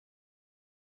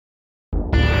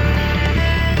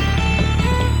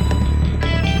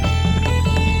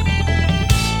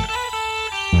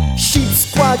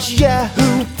Sasquatch,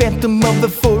 Yahoo, Phantom of the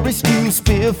Forest, you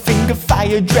Spear, Finger,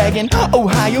 Fire Dragon,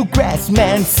 Ohio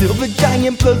Grassman, Silver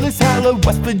Giant, Bloodless Howler,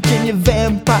 West Virginia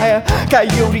Vampire,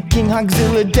 Coyote King,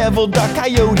 Hogzilla, Devil, Dark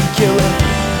Coyote Killer.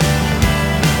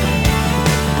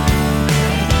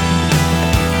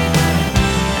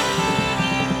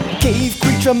 Cave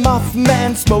creature,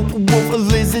 Mothman, Smoke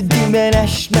Wolf, Lizard Demon,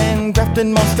 Ashman,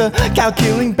 Grafton Monster,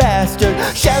 Cow-killing Bastard,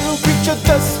 Shadow Creature,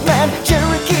 Dustman,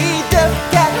 Cherokee, Death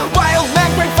Cat, Wild Man,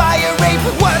 Great Fire Rape.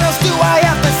 What else do I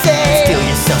have to say? Steal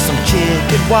yourself some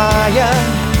chicken wire,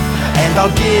 and I'll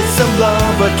get some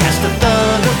lumber. Catch the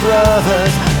Thunder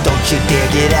Brothers. Don't you dare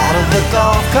get out of the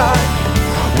golf cart.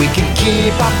 We can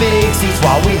keep our big seats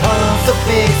while we hunt the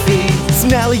big feet.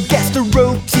 Snallygaster,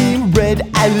 Team, Red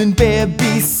Island Bear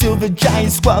Beast, Silver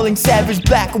Giant, Squalling Savage,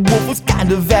 Black Wolf was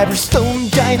kind of average, Stone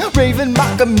Giant, Raven,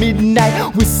 Mocker,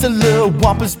 Midnight, Whistler,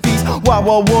 Wampus Beast,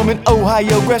 Wawa Woman,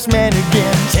 Ohio Grassman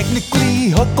again. Technically,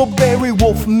 Huckleberry,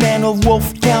 Wolfman of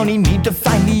Wolf County, need to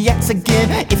find the axe again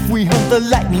if we hunt the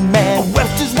Lightning Man.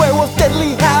 Welch's Werewolf,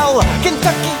 Deadly Howl,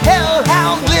 Kentucky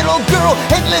Hellhound, Little Girl,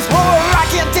 Headless Horror, I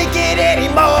can't take it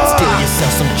anymore. Steal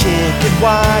yourself some chicken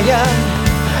wire,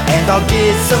 and I'll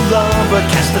get some lumber.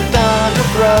 Catch the Thunder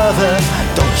Brothers.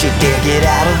 Don't you dare get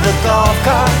out of the golf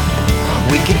cart.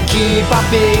 We can keep our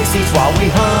big seats while we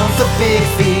hunt the big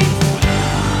feet.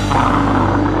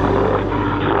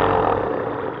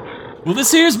 Well,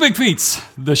 this here's Bigfeets,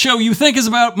 the show you think is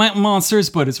about mountain monsters,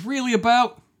 but it's really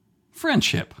about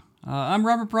friendship. I'm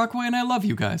Robert Brockway, and I love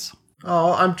you guys.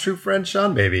 Oh, I'm true friend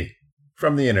Sean Baby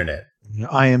from the internet.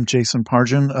 I am Jason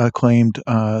Pargin, acclaimed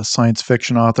science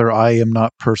fiction author. I am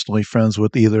not personally friends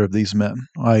with either of these men.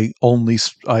 I only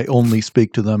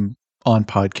speak to them on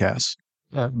podcasts.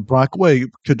 Brockway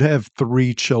could have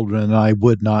 3 children, and I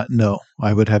would not know.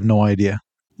 I would have no idea.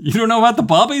 You don't know about the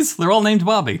Bobbies? They're all named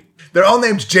Bobby. They're all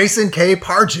named Jason K.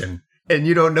 Pargin, and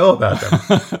you don't know about them.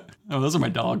 Oh, those are my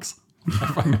dogs.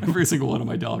 Every single one of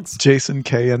my dogs. Jason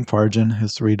K. and Pargin,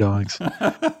 his 3 dogs.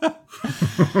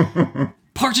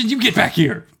 Pargin, you get back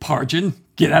here. Pargin,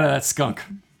 get out of that skunk.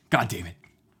 God damn it.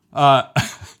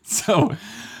 So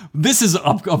this is,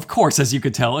 of course, as you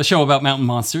could tell, a show about mountain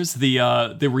monsters,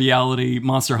 the reality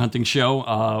monster hunting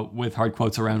show with hard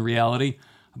quotes around reality.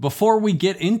 Before we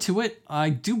get into it, I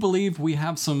do believe we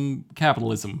have some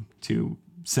capitalism to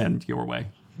send your way.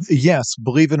 Yes,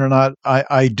 believe it or not,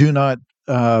 I do not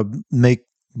pay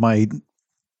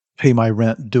my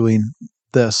rent doing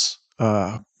this.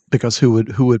 Because who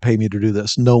would pay me to do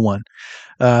this? No one.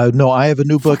 No, I have a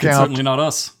new book out. Certainly not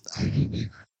us.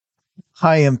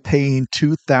 I am paying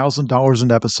 $2,000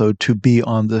 an episode to be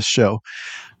on this show.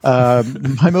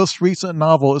 My most recent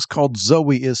novel is called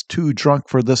Zoe is Too Drunk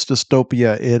for This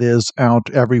Dystopia. It is out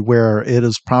everywhere. It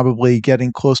is probably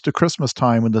getting close to Christmas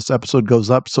time when this episode goes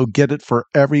up, so get it for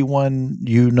everyone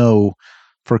you know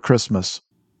for Christmas.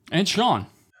 And Sean.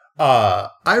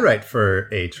 I write for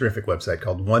a terrific website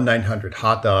called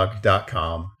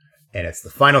 1-900hotdog.com, and it's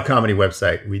the final comedy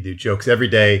website. We do jokes every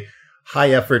day, high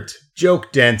effort,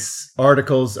 joke dense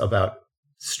articles about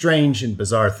strange and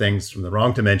bizarre things from the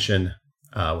wrong dimension,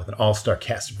 with an all-star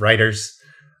cast of writers,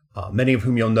 many of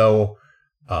whom you'll know,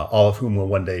 all of whom will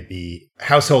one day be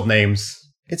household names.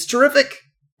 It's terrific.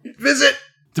 Visit.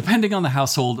 Depending on the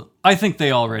household, I think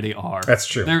they already are. That's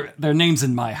true. They're names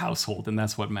in my household, and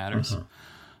that's what matters. Mm-hmm.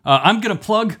 I'm going to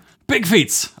plug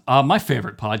Bigfeets, my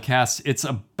favorite podcast. It's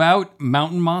about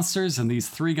mountain monsters, and these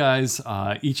 3 guys,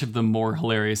 each of them more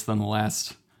hilarious than the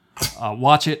last.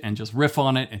 Watch it and just riff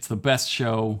on it. It's the best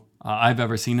show I've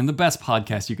ever seen and the best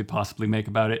podcast you could possibly make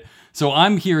about it. So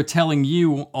I'm here telling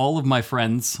you, all of my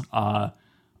friends,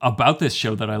 about this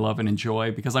show that I love and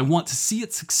enjoy because I want to see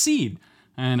it succeed.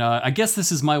 And I guess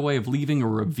this is my way of leaving a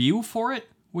review for it,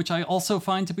 which I also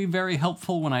find to be very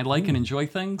helpful when I like and enjoy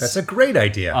things. That's a great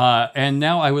idea. And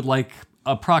now I would like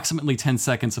approximately 10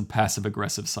 seconds of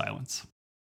passive-aggressive silence.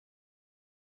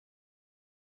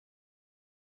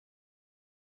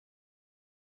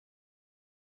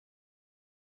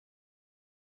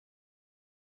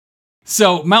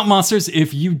 So, Mountain Monsters,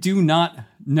 if you do not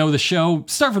know the show,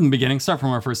 start from the beginning, start from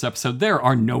our first episode. There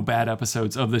are no bad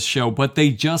episodes of this show, but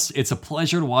it's a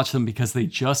pleasure to watch them because they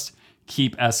just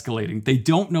keep escalating. They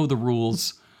don't know the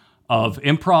rules of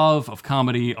improv, of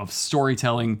comedy, of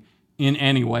storytelling in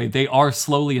any way. They are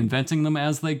slowly inventing them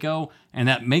as they go, and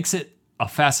that makes it a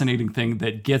fascinating thing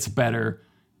that gets better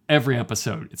every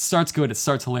episode. It starts good, it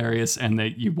starts hilarious, and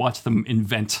you watch them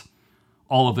invent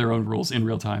all of their own rules in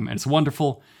real time, and it's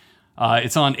wonderful.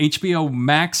 It's on HBO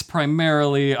Max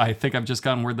primarily. I think I've just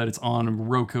gotten word that it's on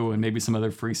Roku and maybe some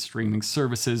other free streaming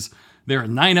services. There are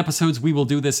 9 episodes. We will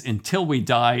do this until we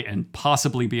die and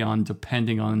possibly beyond,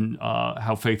 depending on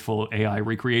how faithful AI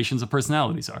recreations of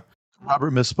personalities are.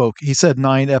 Robert misspoke. He said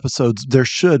 9 episodes. There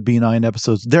should be 9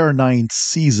 episodes. There are 9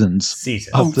 seasons.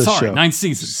 Of this show. 9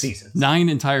 seasons. 9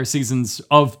 entire seasons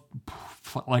of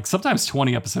like sometimes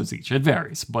 20 episodes each. It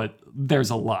varies, but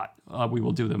there's a lot. We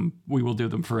will do them. We will do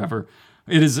them forever.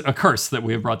 It is a curse that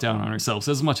we have brought down on ourselves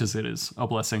as much as it is a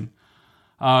blessing.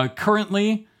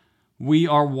 Currently, we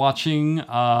are watching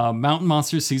Mountain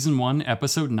Monsters Season 1,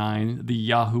 Episode 9, The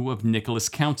Yahoo of Nicholas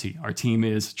County. Our team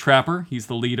is Trapper. He's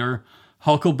the leader.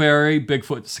 Huckleberry,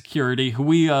 Bigfoot Security, who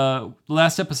we,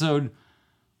 last episode,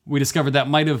 we discovered that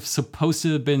might have supposed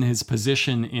to have been his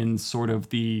position in sort of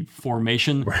the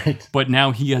formation. Right. But now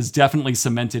he has definitely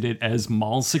cemented it as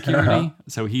mall security.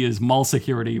 So he is mall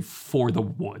security for the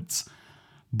woods.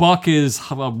 Buck is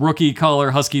a rookie collar,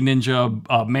 husky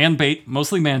ninja, man bait,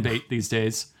 mostly man bait these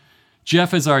days.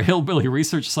 Jeff is our hillbilly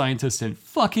research scientist and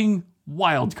fucking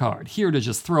wild card, here to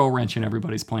just throw a wrench in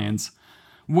everybody's plans.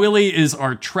 Willie is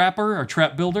our trapper, our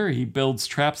trap builder. He builds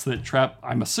traps that trap,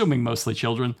 I'm assuming, mostly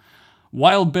children.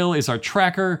 Wild Bill is our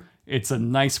tracker. It's a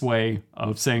nice way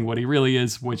of saying what he really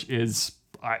is, which is,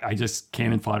 I just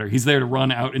cannon fodder. He's there to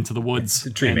run out into the woods. It's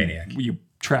a tree maniac. You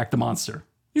track the monster.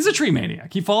 He's a tree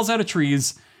maniac. He falls out of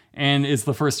trees and is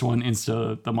the first one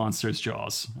into the monster's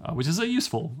jaws, which is a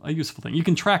useful thing. You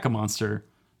can track a monster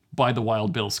by the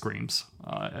Wild Bill screams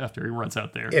after he runs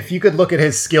out there. If you could look at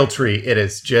his skill tree, it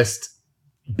is just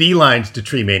beelined to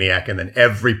Tree Maniac, and then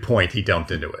every point he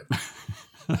dumped into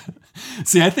it.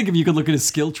 See, I think if you could look at his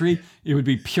skill tree, it would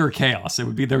be pure chaos. It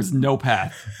would be there's no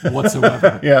path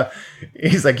whatsoever. Yeah.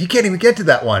 He's like, you can't even get to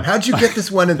that one. How'd you get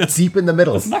this one deep in the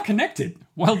middle? It's not connected.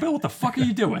 Wild Bill, what the fuck are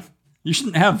you doing? You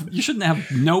shouldn't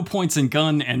have no points in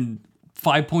gun and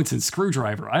 5 points in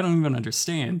screwdriver. I don't even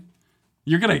understand.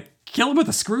 You're gonna kill him with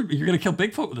a screw. You're gonna kill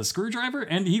Bigfoot with a screwdriver,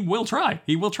 and he will try.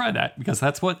 He will try that because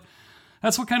that's what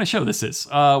kind of show this is.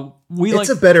 It's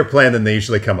a better plan than they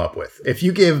usually come up with. If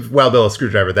you give Wild Bill a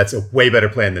screwdriver, that's a way better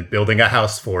plan than building a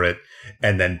house for it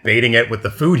and then baiting it with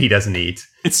the food he doesn't eat.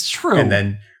 It's true. And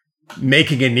then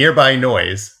making a nearby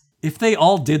noise. If they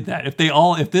all did that,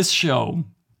 if this show,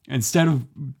 instead of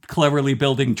cleverly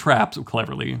building traps,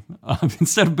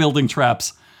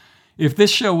 if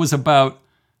this show was about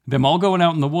them all going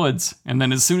out in the woods, and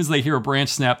then as soon as they hear a branch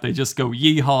snap, they just go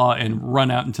yeehaw and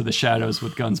run out into the shadows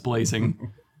with guns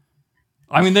blazing.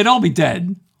 I mean, they'd all be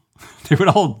dead. They would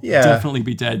all definitely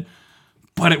be dead.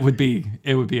 But it would be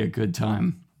a good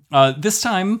time. This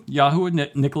time, Yahoo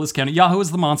of Nicholas County. Yahoo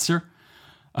is the monster.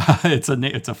 It's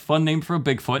a fun name for a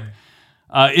Bigfoot.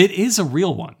 It is a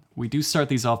real one. We do start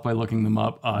these off by looking them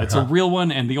up. It's a real one,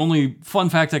 and the only fun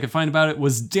fact I could find about it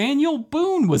was Daniel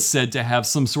Boone was said to have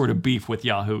some sort of beef with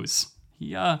Yahoos.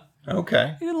 He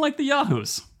didn't like the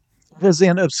Yahoos. It is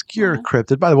an obscure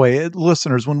cryptid. By the way,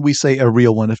 listeners, when we say a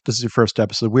real one, if this is your first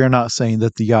episode, we are not saying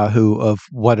that the Yahoo of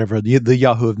whatever, the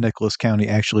Yahoo of Nicholas County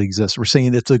actually exists. We're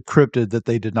saying it's a cryptid that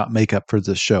they did not make up for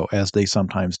this show, as they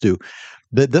sometimes do.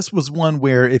 But this was one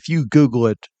where if you Google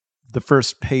it, the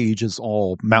first page is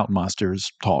all Mountain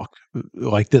Monsters talk,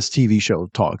 like this TV show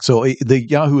talk. So the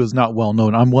Yahoo is not well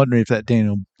known. I'm wondering if that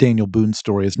Daniel Boone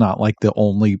story is not like the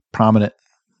only prominent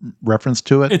reference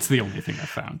to it. It's the only thing I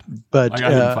found. But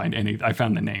I didn't find any. I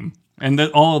found the name, and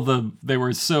that they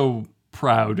were so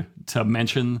proud to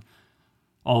mention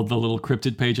all the little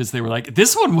cryptid pages. They were like,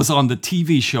 this one was on the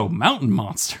TV show Mountain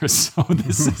Monsters. So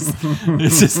this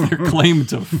is their claim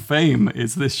to fame,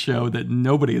 is this show that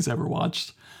nobody has ever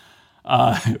watched.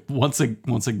 Once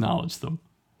acknowledged them.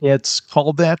 It's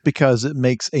called that because it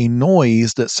makes a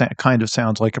noise that kind of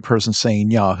sounds like a person saying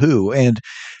Yahoo. And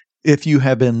if you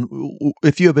have been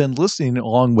listening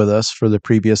along with us for the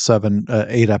previous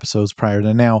 8 episodes prior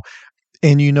to now,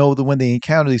 and you know that when they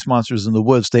encounter these monsters in the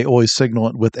woods, they always signal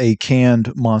it with a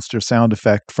canned monster sound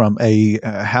effect from a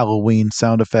Halloween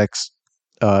sound effects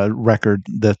record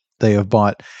that they have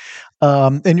bought.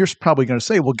 And you're probably going to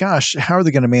say, well, gosh, how are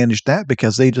they going to manage that?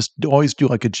 Because they just always do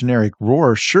like a generic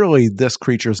roar. Surely this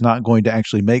creature is not going to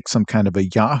actually make some kind of a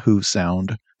Yahoo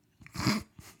sound.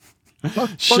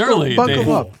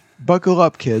 Buckle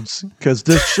up, kids, because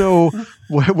this show,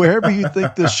 wherever you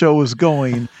think this show is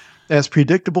going, as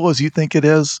predictable as you think it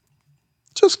is,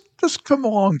 just come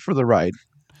along for the ride.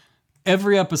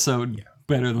 Every episode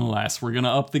better than the last. We're going to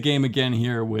up the game again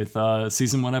here with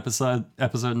season 1, episode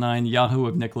 9, Yahoo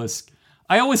of Nicholas.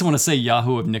 I always want to say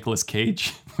Yahoo of Nicholas Cage,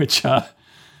 which I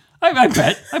I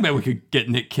bet we could get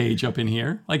Nick Cage up in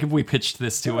here. Like if we pitched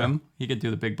this to him, he could do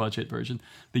the big budget version.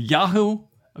 The Yahoo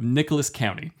of Nicholas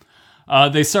County.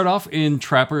 They start off in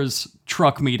Trapper's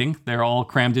truck meeting. They're all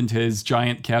crammed into his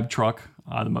giant cab truck,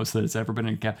 the most that has ever been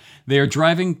in a cab. They are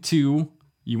driving to,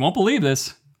 you won't believe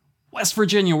this, West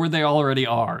Virginia, where they already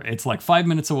are. It's like 5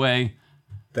 minutes away.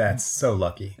 That's so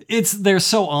lucky. They're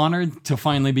so honored to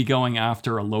finally be going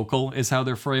after a local, is how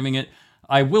they're framing it.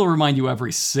 I will remind you,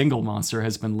 every single monster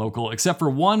has been local, except for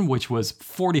one, which was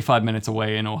 45 minutes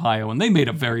away in Ohio, and they made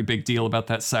a very big deal about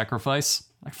that sacrifice.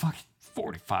 Like, fucking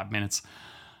 45 minutes.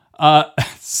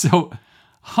 So,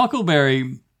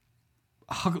 Huckleberry,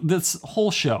 this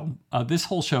whole show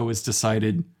is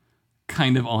decided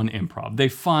kind of on improv. They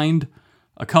find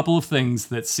a couple of things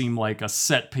that seem like a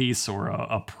set piece or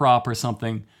a prop or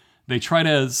something. They try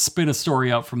to spin a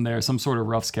story out from there, some sort of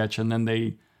rough sketch, and then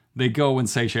they go and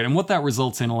say shit. And what that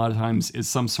results in a lot of times is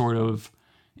some sort of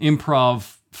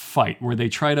improv fight where they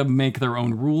try to make their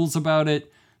own rules about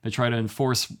it. They try to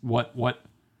enforce what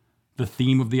the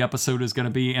theme of the episode is going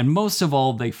to be. And most of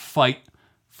all, they fight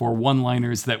for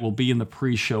one-liners that will be in the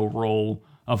pre-show roll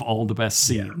of all the best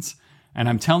scenes. Yeah. And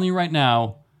I'm telling you right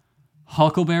now,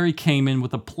 Huckleberry came in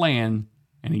with a plan,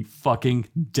 and he fucking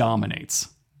dominates.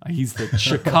 He's the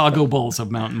Chicago Bulls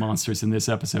of Mountain Monsters in this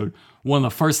episode. One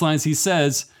of the first lines he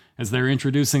says, as they're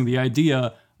introducing the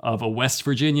idea of a West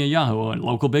Virginia Yahoo, a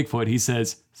local Bigfoot, he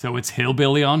says, "So it's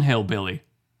hillbilly on hillbilly."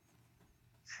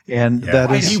 And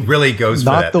that is he really goes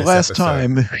not for that the this last episode.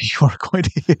 time you are going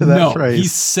to hear that phrase. He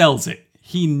sells it.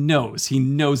 He knows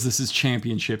this is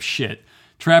championship shit.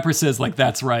 Trapper says, like,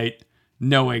 that's right,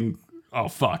 knowing, oh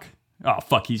fuck,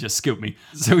 he just scooped me.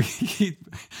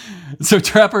 So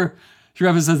Trapper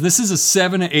says this is a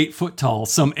 7 to 8 foot tall,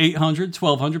 some 800,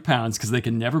 1,200 pounds, because they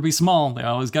can never be small. They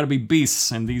always got to be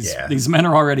beasts, and these men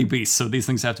are already beasts, so these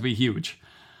things have to be huge.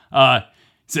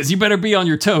 Says, you better be on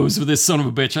your toes with this son of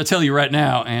a bitch, I tell you right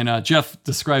now. And Jeff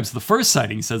describes the first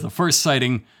sighting. He says the first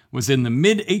sighting was in the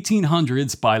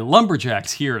mid-1800s by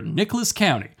lumberjacks here in Nicholas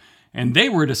County, and they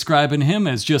were describing him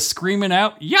as just screaming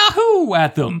out Yahoo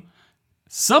at them.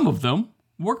 Some of them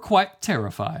were quite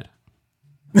terrified.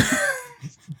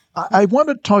 I want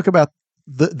to talk about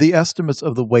the estimates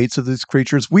of the weights of these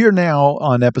creatures. We are now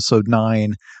on episode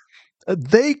 9.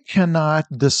 They cannot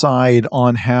decide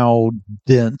on how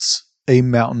dense a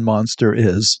mountain monster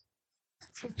is,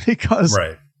 because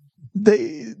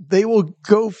they will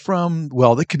go from,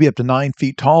 well, they could be up to 9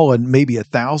 feet tall and maybe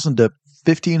 1,000 to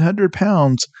 1,500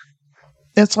 pounds.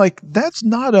 It's like, that's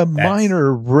not a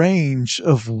minor range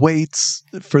of weights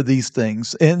for these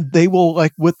things. And they will,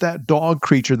 like with that dog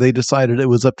creature, they decided it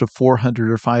was up to 400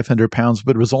 or 500 pounds,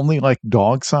 but it was only like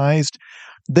dog sized.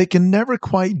 They can never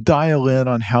quite dial in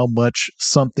on how much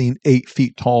something 8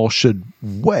 feet tall should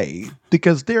weigh,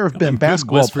 because there have been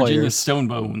basketball West Virginia players. Stone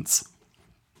Bones.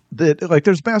 That, like,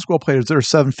 there's basketball players that are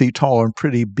 7 feet tall and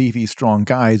pretty beefy, strong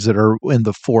guys that are in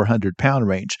the 400 pound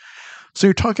range. So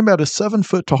you're talking about a 7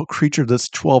 foot tall creature that's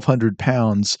 1,200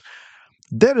 pounds.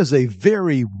 That is a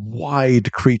very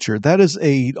wide creature. That is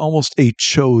almost a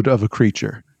chode of a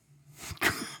creature.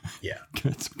 Yeah.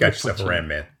 Got yourself around,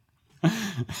 man.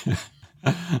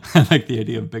 I like the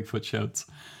idea of Bigfoot shows.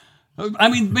 I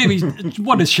mean, maybe,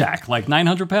 what is Shaq? Like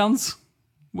 900 pounds?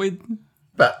 Wait.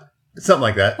 But something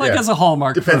like that. Like as a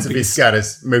hallmark. Depends if he's got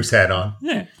his moose hat on.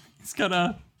 Yeah. He's got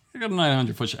a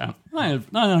 900 foot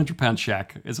 900 pound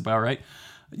Shaq is about right.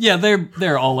 Yeah,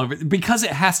 they're all over because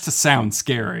it has to sound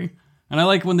scary. And I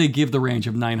like when they give the range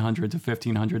of 900 to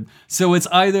 1,500. So it's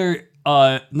either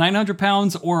 900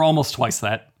 pounds or almost twice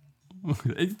that.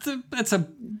 That's a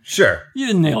sure. You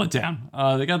didn't nail it down.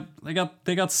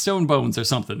 They got stone bones or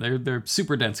something. They're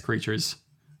super dense creatures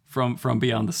from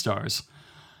beyond the stars.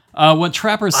 What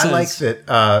Trapper says. I like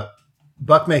that.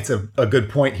 Buck makes a good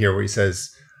point here where he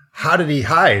says, "How did he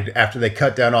hide after they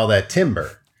cut down all that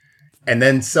timber?" And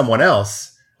then someone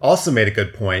else also made a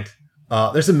good point.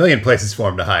 There's a million places for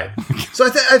him to hide. So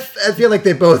I feel like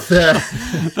they both.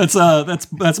 That's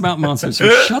Mountain Monsters. So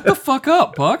shut the fuck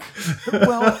up, Buck.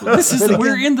 Well,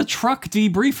 we're in the truck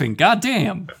debriefing.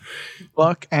 Goddamn.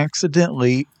 Buck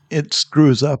accidentally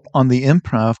screws up on the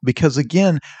improv because,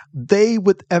 again, they,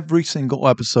 with every single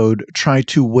episode, try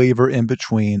to waver in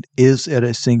between. Is it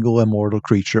a single immortal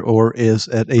creature or is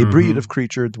it a breed of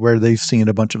creature where they've seen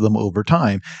a bunch of them over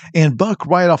time? And Buck,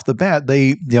 right off the bat,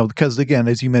 because, again,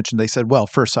 as you mentioned, they said, well,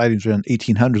 first sightings are in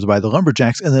 1800s by the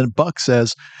lumberjacks. And then Buck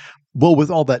says, well, with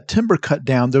all that timber cut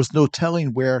down, there's no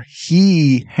telling where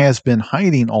he has been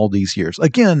hiding all these years.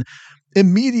 Again,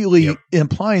 immediately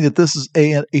implying that this is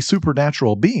a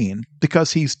supernatural being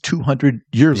because he's 200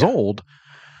 years old.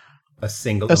 A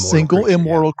single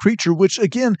immoral creature, which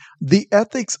again, the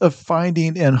ethics of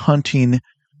finding and hunting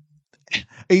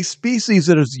a species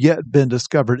that has yet been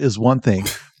discovered is one thing.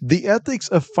 The ethics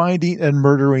of finding and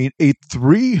murdering a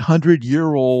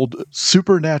 300-year-old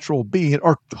supernatural being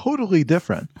are totally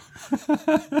different.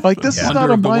 Like, this is not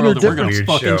a minor difference. We're gonna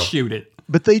fucking shoot it.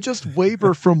 But they just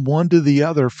waver from one to the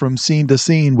other, from scene to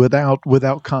scene, without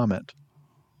comment.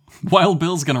 Wild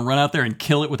Bill's gonna run out there and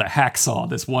kill it with a hacksaw,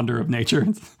 this wonder of nature.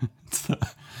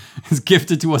 It's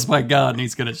gifted to us by God, and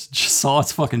he's gonna saw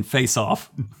its fucking face off.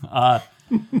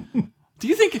 Do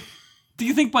you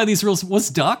think by these rules, was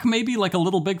Doc maybe like a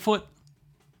little Bigfoot?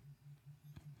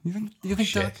 Do you think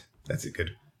Shit. Doc? That's a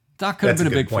good. Doc could have been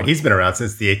a Bigfoot. Point. He's been around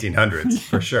since the 1800s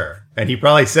for sure, and he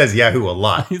probably says Yahoo a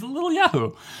lot. He's a little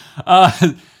Yahoo.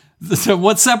 So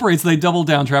what separates? They double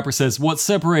down. Trapper says, "What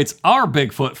separates our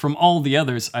Bigfoot from all the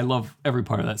others?" I love every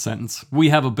part of that sentence. We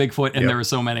have a Bigfoot, and there are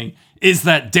so many. Is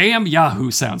that damn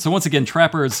Yahoo sound? So once again,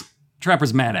 Trapper's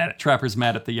mad at it. Trapper's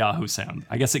mad at the Yahoo sound.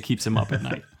 I guess it keeps him up at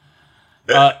night.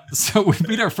 So we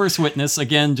meet our first witness,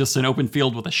 again, just an open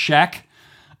field with a shack.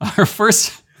 Our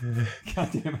first... God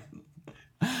damn it.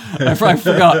 I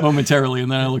forgot momentarily,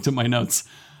 and then I looked at my notes.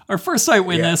 Our first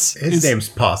eyewitness his name's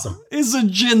Possum. Is a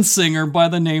gin singer by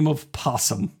the name of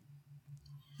Possum.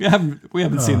 We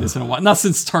haven't seen this in a while. Not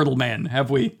since Turtle Man, have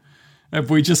we? Have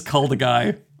we just called a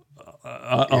guy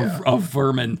a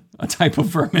vermin, a type of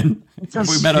vermin? Have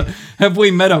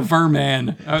we met a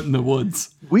verman out in the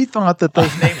woods? We thought that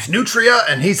his name's Nutria,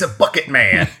 and he's a bucket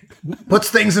man. Puts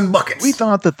things in buckets. We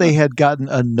thought that they had gotten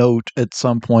a note at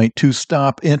some point to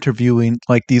stop interviewing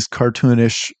like these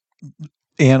cartoonish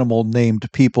animal named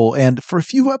people, and for a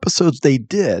few episodes they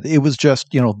did. It was just,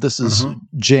 this is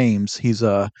James. He's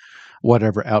a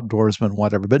whatever outdoorsman,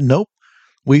 whatever. But nope.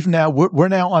 We're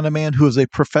now on a man who is a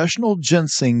professional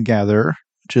ginseng gatherer,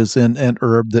 which is an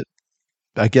herb that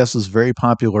I guess is very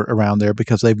popular around there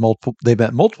because they've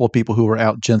met multiple people who were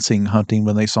out ginseng hunting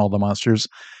when they saw the monsters.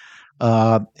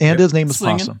 And his name is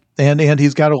Possum. And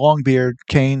he's got a long beard,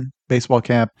 cane, baseball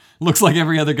cap. Looks like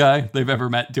every other guy they've ever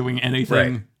met doing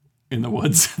anything in the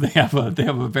woods. They have a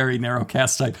very narrow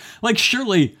cast type. Like,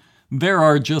 surely there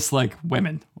are just like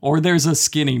women, or there's a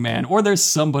skinny man, or there's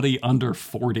somebody under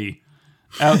 40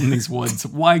 out in these woods.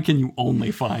 Why can you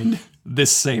only find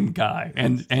this same guy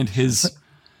and his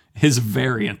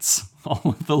variants, all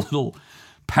of the little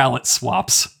palette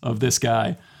swaps of this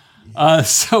guy?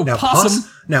 So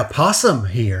now, Possum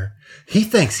here, he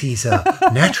thinks he's a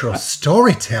natural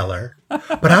storyteller,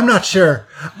 but I'm not sure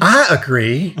I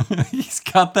agree. He's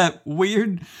got that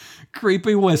weird,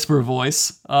 creepy whisper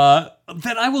voice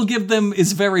that I will give them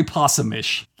is very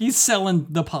possumish. He's selling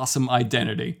the possum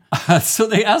identity. So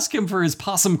they ask him for his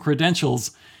possum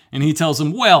credentials, and he tells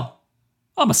them, well,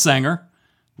 I'm a singer.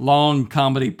 Long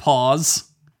comedy pause.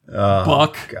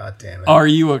 Buck, God damn it. Are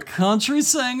you a country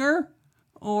singer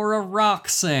or a rock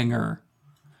singer?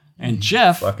 And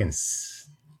Jeff,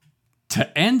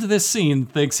 to end this scene,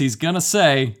 thinks he's gonna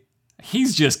say,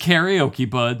 he's just karaoke,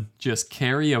 bud. Just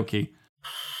karaoke.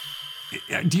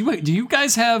 Do you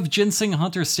guys have ginseng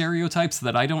hunter stereotypes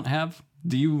that I don't have?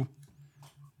 Do you?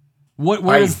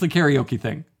 What is the karaoke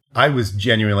thing? I was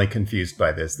genuinely confused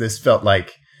by this. This felt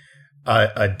like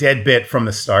a dead bit from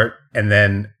the start, and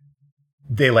then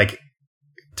they like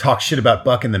talk shit about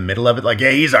Buck in the middle of it. Like,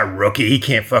 yeah, he's a rookie. He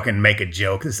can't fucking make a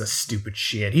joke. This is a stupid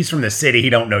shit. He's from the city. He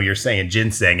don't know you're saying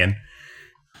ginsenging.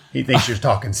 He thinks you're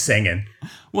talking singing.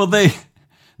 Well, they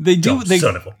do. They,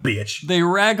 son of a bitch. They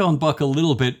rag on Buck a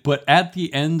little bit, but at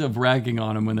the end of ragging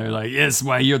on him, when they're like, yes,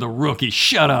 why, you're the rookie,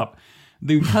 shut up.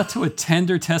 They cut to a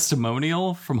tender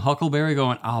testimonial from Huckleberry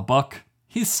going, Buck,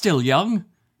 he's still young,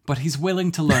 but he's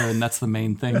willing to learn. That's the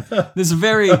main thing. This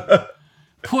very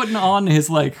putting on his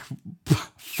like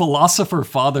philosopher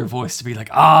father voice to be like,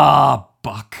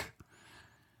 Buck,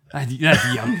 that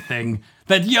young thing,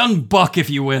 that young Buck, if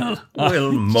you will.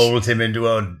 We'll mold him into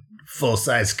a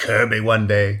full-size Kirby one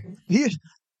day. The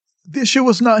issue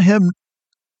was not him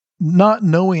not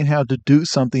knowing how to do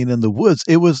something in the woods.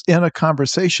 It was in a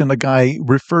conversation, a guy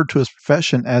referred to his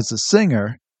profession as a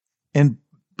singer, and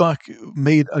Buck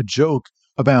made a joke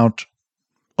about,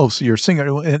 so you're a singer,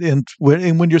 and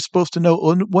when you're supposed to know,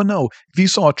 well, no, if you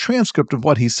saw a transcript of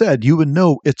what he said, you would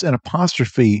know it's an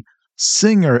apostrophe,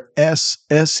 singer,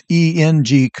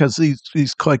 SSENG, because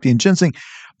he's collecting ginseng.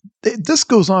 This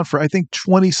goes on for, I think,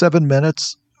 27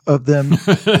 minutes of them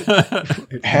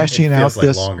hashing out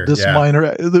this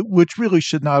minor, which really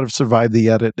should not have survived the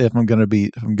edit. If I'm going to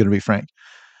be frank,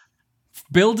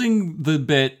 building the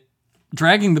bit,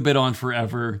 dragging the bit on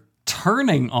forever,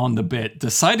 turning on the bit,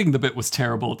 deciding the bit was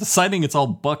terrible, deciding it's all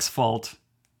Buck's fault,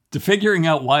 to figuring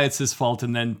out why it's his fault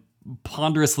and then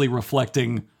ponderously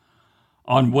reflecting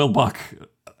on will Buck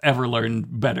ever learn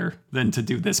better than to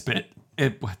do this bit.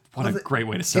 What a great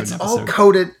way to start an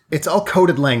episode. It's all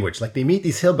coded language. Like they meet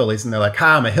these hillbillies and they're like,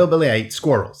 "Hi, I'm a hillbilly. I eat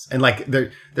squirrels." And like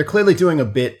they're clearly doing a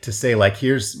bit to say like,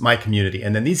 "Here's my community."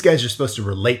 And then these guys are supposed to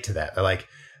relate to that. They're like,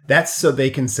 that's so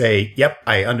they can say, "Yep,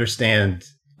 I understand.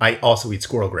 I also eat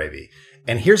squirrel gravy."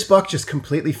 And here's Buck just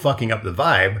completely fucking up the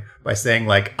vibe by saying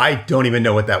like, "I don't even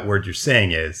know what that word you're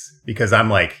saying is because I'm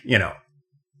like,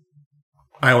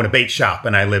 I own a bait shop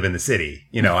and I live in the city.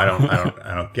 I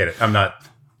don't get it. I'm not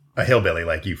a hillbilly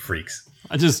like you freaks."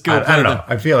 I just go. I don't know.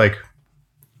 I feel like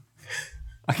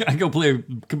I go play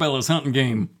Cabela's hunting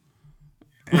game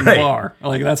in the bar.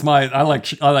 Like that's I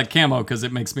like camo because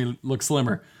it makes me look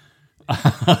slimmer.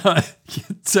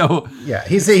 So yeah,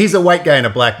 he's a white guy in a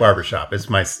black barbershop.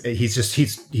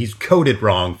 He's coded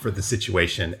wrong for the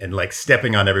situation and like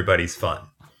stepping on everybody's fun.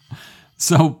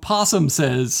 So Possum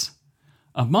says,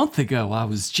 "A month ago I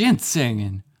was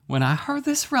ginsenging when I heard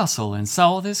this rustle and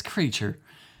saw this creature,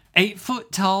 8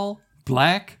 foot tall,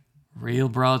 black, real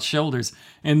broad shoulders."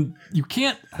 And you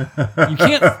can't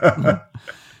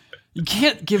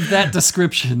give that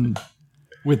description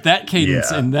with that cadence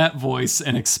and that voice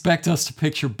and expect us to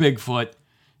picture Bigfoot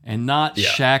and not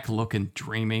Shaq looking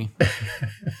dreamy.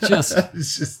 Just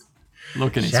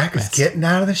looking his Shaq was best. getting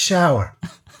out of the shower.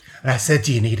 And I said,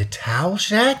 "Do you need a towel,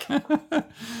 Shaq?"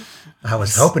 I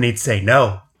was hoping he'd say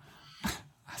no. I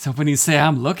was hoping he'd say,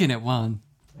 "I'm looking at one."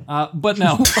 But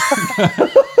no.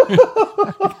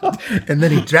 And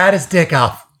then he dried his dick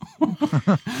off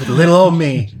with little old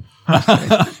me. All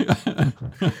right,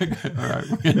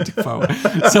 we're gonna do forward.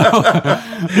 So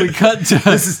we cut to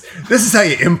This is how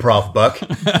you improv, Buck.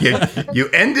 You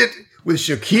end it with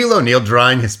Shaquille O'Neal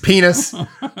drawing his penis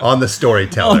on the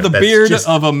storyteller. on the beard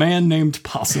of a man named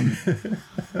Possum.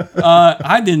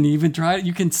 I didn't even try it.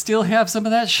 You can still have some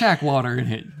of that Shaq water in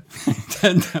it.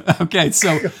 Okay,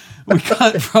 so we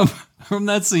cut from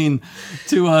that scene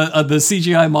to the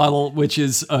CGI model, which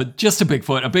is just a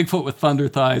Bigfoot with thunder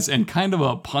thighs and kind of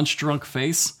a punch-drunk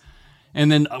face. And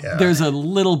then there's a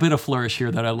little bit of flourish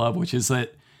here that I love, which is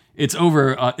that it's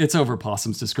over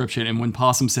Possum's description. And when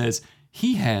Possum says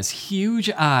he has huge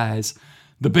eyes,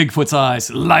 the Bigfoot's eyes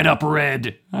light up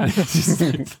red.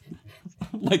 Just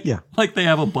like they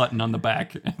have a button on the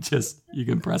back. Just you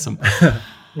can press them.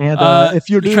 And if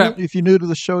you're new to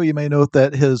the show, you may note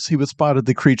that he was spotted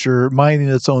the creature minding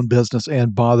its own business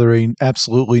and bothering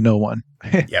absolutely no one.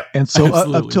 Yep. And so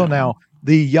up till now,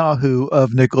 the Yahoo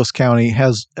of Nicholas County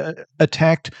has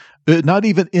attacked, not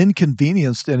even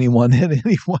inconvenienced anyone in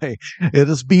any way. It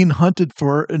is being hunted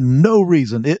for no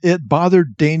reason. It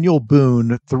bothered Daniel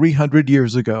Boone 300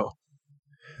 years ago.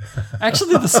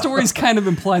 Actually, the stories kind of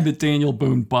imply that Daniel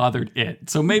Boone bothered it.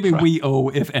 So maybe we owe,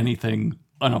 if anything,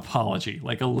 an apology,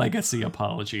 like a legacy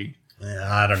apology.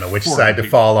 I don't know which side to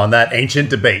fall on that ancient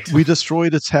debate. We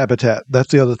destroyed its habitat. That's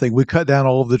the other thing. We cut down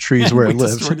all of the trees where it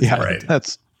lives. Yeah, right.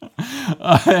 That's.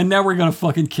 And now we're gonna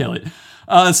fucking kill it.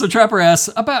 So Trapper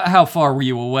asks, "About how far were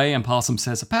you away?" And Possum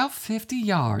says, "About 50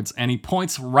 yards." And he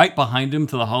points right behind him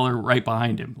to the holler right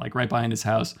behind him, like right behind his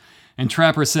house. And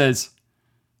Trapper says,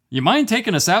 "You mind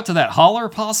taking us out to that holler,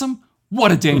 Possum?"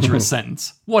 What a dangerous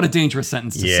sentence. What a dangerous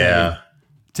sentence to say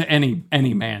to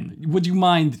any man. "Would you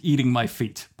mind eating my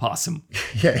feet, Possum?"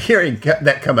 Yeah, hearing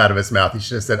that come out of his mouth, he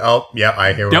should have said, "Oh, yeah,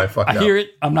 I hear what I fucked up. I hear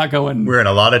it. I'm not going." We're in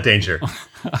a lot of danger.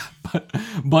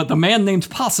 But the man named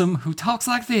Possum, who talks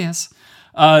like this,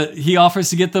 he offers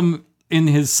to get them in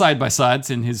his side-by-sides,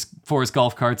 in his Forest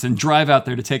golf carts, and drive out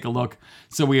there to take a look.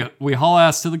 So we haul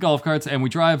ass to the golf carts, and we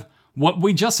drive what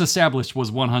we just established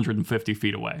was 150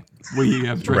 feet away. We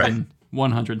have driven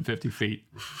 150 feet.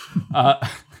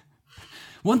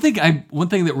 One thing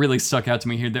that really stuck out to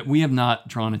me here that we have not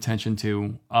drawn attention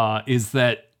to is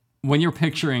that when you're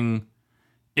picturing,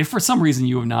 if for some reason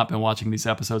you have not been watching these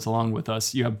episodes along with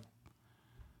us, you have,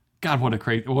 God, what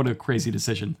a crazy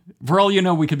decision. For all you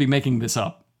know, we could be making this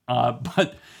up.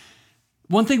 But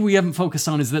one thing we haven't focused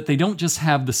on is that they don't just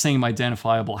have the same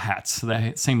identifiable hats,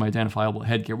 the same identifiable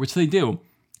headgear, which they do.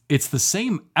 It's the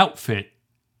same outfit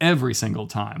every single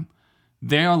time.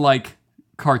 They are like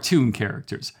cartoon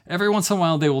characters. Every once in a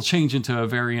while, they will change into a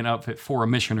variant outfit for a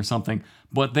mission or something,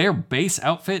 but their base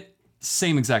outfit,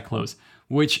 same exact clothes,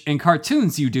 which in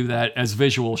cartoons, you do that as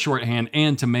visual shorthand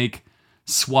and to make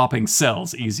swapping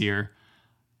cells easier.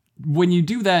 When you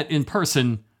do that in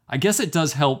person, I guess it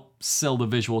does help sell the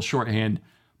visual shorthand,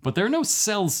 but there are no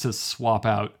cells to swap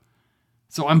out.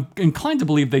 So I'm inclined to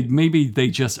believe they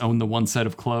just own the one set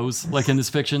of clothes, like in this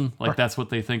fiction. Like that's what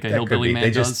they think a hillbilly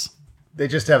man does. They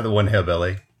just have the one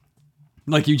hillbilly.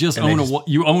 Like you just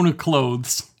you own a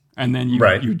clothes, and then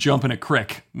you jump in a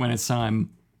creek when it's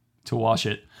time to wash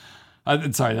it.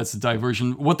 Sorry, that's a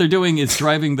diversion. What they're doing is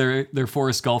driving their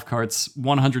forest golf carts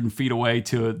 100 feet away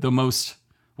to the most,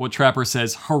 what Trapper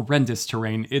says, horrendous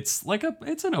terrain. It's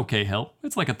an okay hill.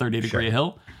 It's like a 30-degree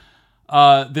hill.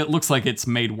 That looks like it's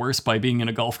made worse by being in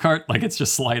a golf cart. Like it's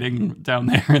just sliding down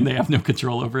there and they have no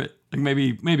control over it. Like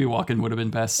maybe walking would have been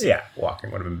best. Yeah,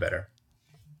 walking would have been better.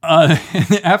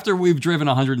 After we've driven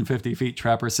 150 feet,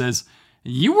 Trapper says,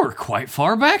 "You were quite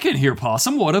far back in here,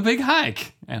 Possum. What a big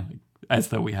hike." And as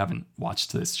though we haven't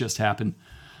watched this just happen.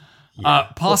 Yeah.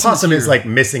 Possum is like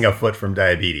missing a foot from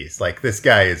diabetes. Like this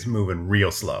guy is moving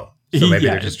real slow. So maybe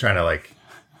they're just trying to like...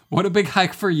 What a big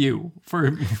hike for you.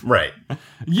 Right.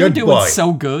 You're doing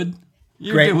so good.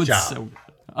 Great job.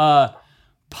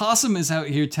 Possum is out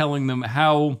here telling them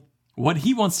what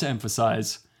he wants to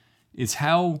emphasize is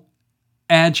how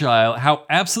agile, how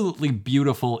absolutely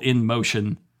beautiful in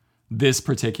motion this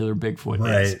particular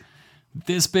Bigfoot is.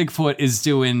 This Bigfoot is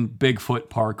doing Bigfoot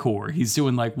parkour. He's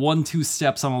doing like 1-2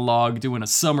 steps on a log, doing a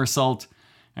somersault,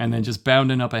 and then just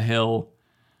bounding up a hill.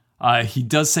 He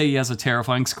does say he has a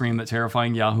terrifying scream, that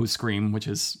terrifying Yahoo scream, which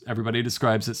is, everybody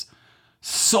describes as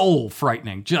soul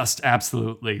frightening. Just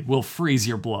absolutely will freeze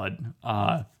your blood.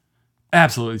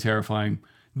 Absolutely terrifying.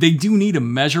 They do need a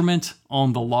measurement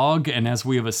on the log, and as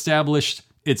we have established,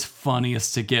 it's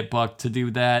funniest to get Buck to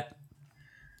do that.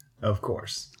 Of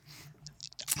course.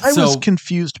 I was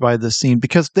confused by this scene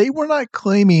because they were not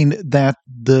claiming that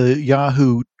the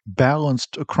Yahoo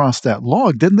balanced across that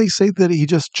log. Didn't they say that he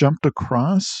just jumped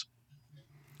across?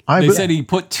 They said he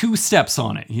put 2 steps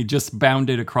on it. He just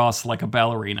bounded across like a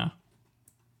ballerina,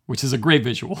 which is a great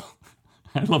visual.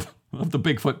 I love the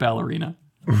Bigfoot ballerina.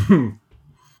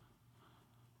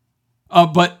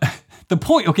 But the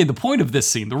point of this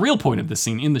scene, the real point of this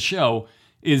scene in the show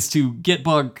is to get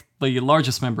Buck, the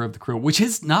largest member of the crew, which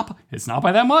is not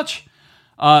by that much,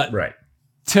 right,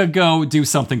 to go do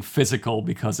something physical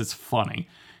because it's funny.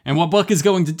 And what Buck is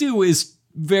going to do is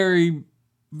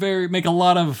make a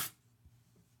lot of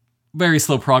very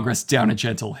slow progress down a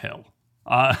gentle hill.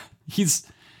 He's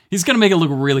going to make it look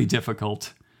really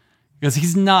difficult because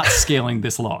he's not scaling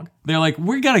this log. They're like,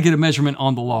 we got to get a measurement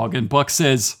on the log. And Buck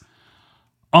says,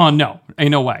 "Oh, no,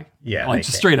 ain't no way." Yeah, like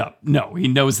just straight up. No, he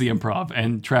knows the improv.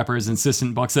 And Trapper is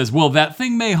insistent. Buck says, "Well, that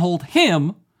thing may hold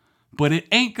him, but it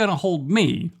ain't going to hold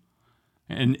me."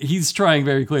 And he's trying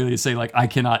very clearly to say, like, I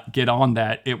cannot get on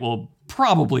that. It will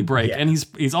probably break. Yeah. And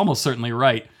he's almost certainly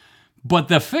right. But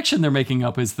the fiction they're making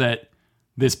up is that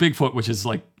this Bigfoot, which is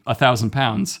like 1,000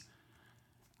 pounds,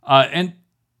 and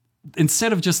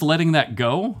instead of just letting that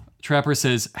go, Trapper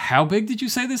says, "How big did you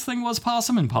say this thing was,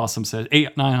 Possum?" And Possum says,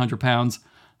 900 pounds.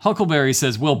 Huckleberry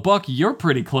says, "Well, Buck, you're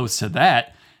pretty close to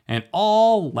that." And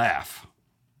all laugh.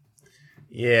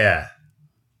 Yeah.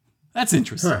 That's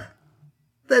interesting. Huh.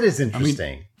 That is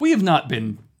interesting. I mean, we have not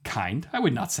been kind. I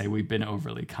would not say we've been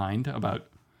overly kind about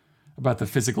the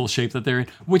physical shape that they're in,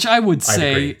 which I would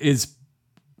say is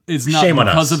not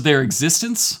because of their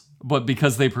existence, but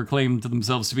because they proclaim to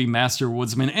themselves to be master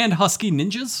woodsmen and husky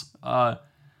ninjas.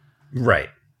 Right.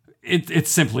 It's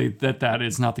simply that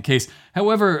is not the case.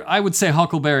 However, I would say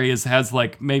Huckleberry has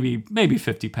like maybe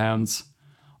 50 pounds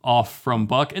off from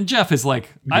Buck, and Jeff is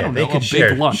like, I don't know, a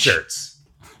big lunch. Shirts.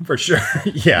 For sure.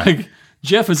 Yeah. Like,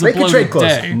 Jeff is a bloated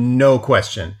day. No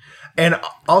question. And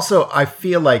also, I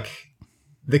feel like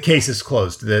the case is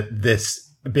closed that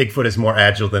this Bigfoot is more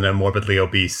agile than a morbidly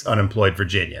obese, unemployed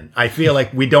Virginian. I feel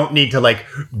like we don't need to like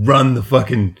run the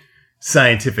fucking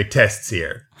scientific tests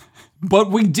here. But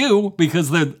we do,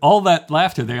 because all that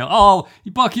laughter there. "Oh,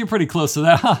 Buck, you're pretty close to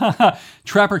that."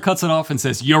 Trapper cuts it off and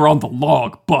says, "You're on the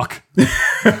log, Buck."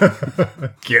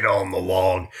 Get on the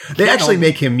log. They actually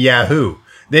make him Yahoo.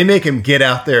 They make him get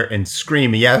out there and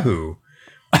scream Yahoo.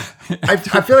 I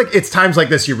feel like it's times like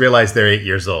this you realize they're 8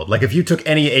 years old. Like if you took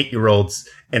any 8-year-olds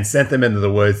and sent them into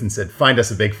the woods and said, "Find us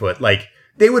a Bigfoot," like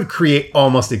they would create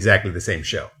almost exactly the same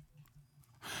show.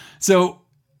 So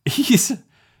he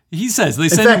says they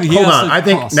send him. Hold on. I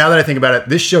think now that I think about it,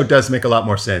 this show does make a lot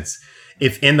more sense.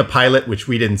 If in the pilot, which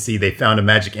we didn't see, they found a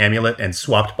magic amulet and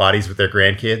swapped bodies with their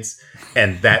grandkids,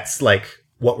 and that's like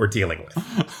what we're dealing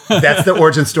with. That's the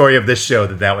origin story of this show.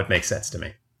 That would make sense to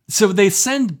me. So they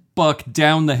send Buck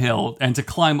down the hill and to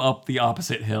climb up the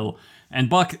opposite hill. And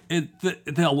Buck, a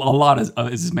lot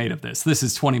is made of this. This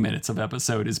is 20 minutes of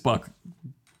episode. Is Buck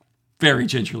very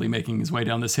gingerly making his way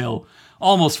down this hill,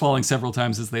 almost falling several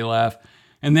times as they laugh.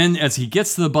 And then as he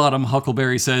gets to the bottom,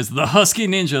 Huckleberry says, "The husky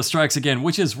ninja strikes again,"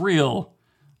 which is a real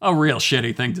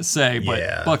shitty thing to say, but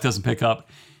yeah. Buck doesn't pick up.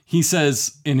 he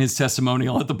says in his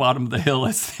testimonial at the bottom of the hill,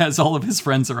 as all of his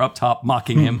friends are up top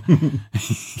mocking him,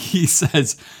 he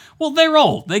says, well, they're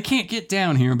old. They can't get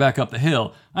down here and back up the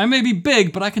hill. I may be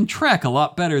big, but I can track a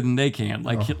lot better than they can.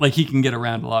 Like he can get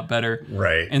around a lot better.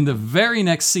 Right. And the very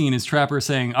next scene is Trapper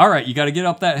saying, all right, you got to get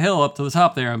up that hill up to the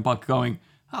top there. And Buck going,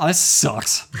 oh, this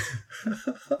sucks.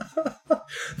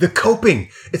 The coping.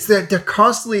 It's that they're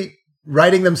constantly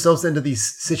writing themselves into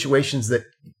these situations that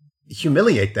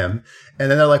humiliate them. And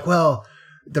then they're like, well,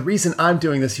 the reason I'm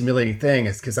doing this humiliating thing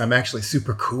is because I'm actually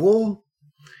super cool.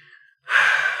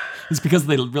 It's because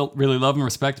they really love and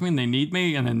respect me and they need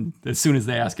me. And then as soon as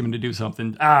they ask him to do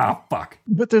something, fuck.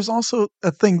 But there's also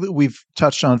a thing that we've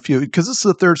touched on a few, because this is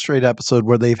the third straight episode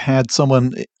where they've had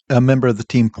someone, a member of the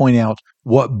team, point out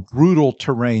what brutal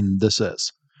terrain this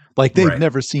is. Like they've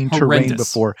never seen terrain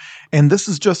before. And this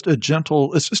is just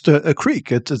it's just a creek.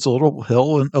 It's a little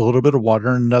hill and a little bit of water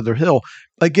and another hill.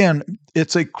 Again,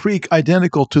 it's a creek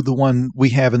identical to the one we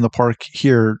have in the park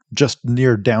here just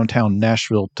near downtown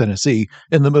Nashville, Tennessee,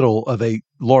 in the middle of a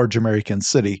large American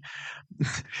city.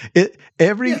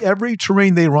 Every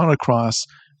terrain they run across,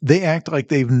 they act like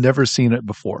they've never seen it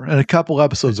before. And a couple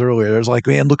episodes earlier, there's like,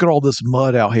 man, look at all this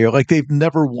mud out here. Like they've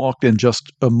never walked in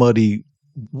just a muddy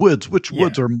woods, which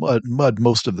woods are mud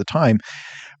most of the time.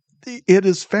 It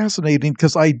is fascinating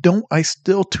because I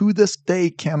still to this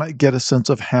day cannot get a sense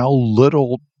of how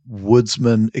little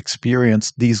woodsman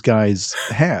experience these guys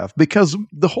have, because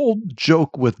the whole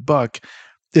joke with Buck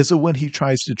is that when he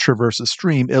tries to traverse a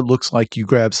stream, it looks like you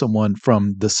grab someone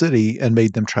from the city and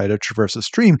made them try to traverse a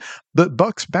stream. But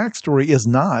Buck's backstory is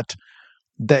not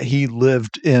that he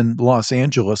lived in Los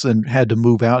Angeles and had to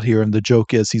move out here, and the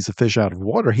joke is he's a fish out of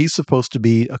water. He's supposed to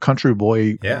be a country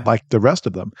boy like the rest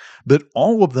of them. But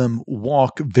all of them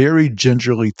walk very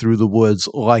gingerly through the woods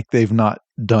like they've not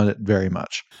done it very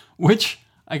much. Which,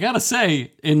 I gotta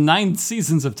say, in 9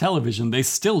 seasons of television, they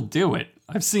still do it.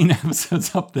 I've seen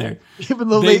episodes up there. Even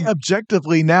though they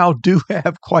objectively now do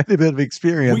have quite a bit of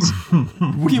experience.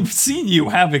 We've seen you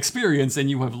have experience and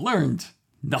you have learned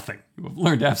nothing. You have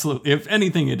learned absolutely. If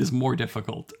anything, it is more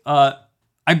difficult.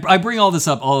 I bring all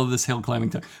of this hill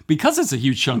climbing time, because it's a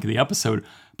huge chunk of the episode,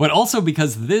 but also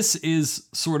because this is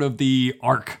sort of the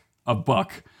arc of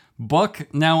Buck.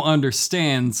 Buck now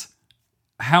understands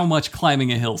how much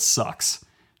climbing a hill sucks.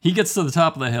 He gets to the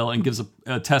top of the hill and gives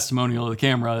a testimonial to the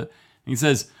camera. And he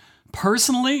says,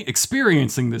 personally,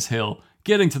 experiencing this hill,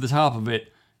 getting to the top of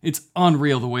it, it's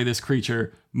unreal the way this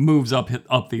creature moves up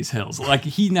these hills. Like,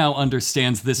 he now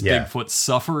understands this Bigfoot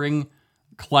suffering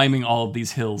climbing all of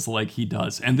these hills like he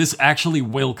does. And this actually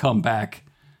will come back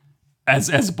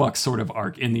as Buck's sort of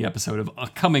arc in the episode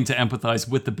of coming to empathize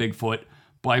with the Bigfoot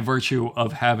by virtue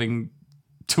of having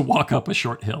to walk up a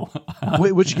short hill.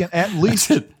 Which again,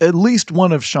 at least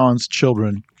one of Sean's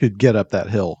children could get up that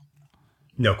hill.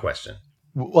 No question.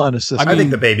 Unassisted. I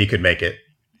think the baby could make it.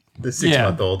 The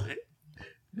 6-month-old.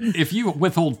 If you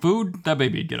withhold food, that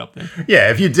baby'd get up there.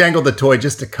 Yeah, if you dangled the toy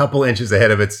just a couple inches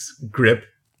ahead of its grip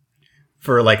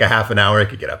for like a half an hour, it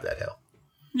could get up that hill.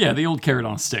 Yeah, the old carrot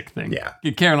on a stick thing. Yeah.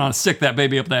 You carrot on a stick that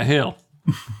baby up that hill.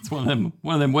 It's one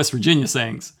of them West Virginia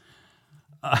sayings.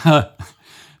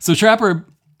 So Trapper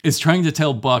is trying to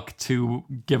tell Buck to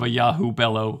give a Yahoo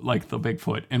bellow like the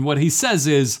Bigfoot. And what he says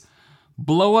is,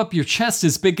 blow up your chest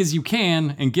as big as you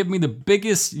can and give me the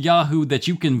biggest Yahoo that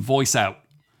you can voice out.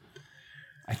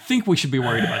 I think we should be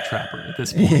worried about Trapper at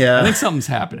this point. Yeah. I think something's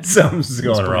happening. Something's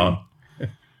going wrong.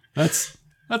 That's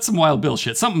some Wild Bill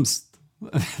shit.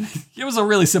 It was a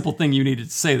really simple thing you needed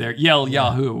to say there. Yell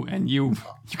Yahoo, and you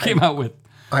came out with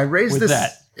I raised with this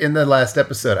that. In the last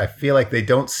episode. I feel like they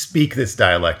don't speak this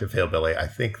dialect of Hillbilly. I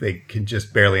think they can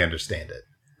just barely understand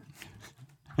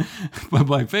it. But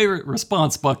my favorite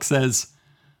response, Buck says,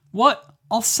 "What?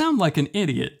 I'll sound like an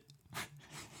idiot."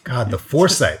 God, the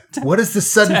foresight. What is the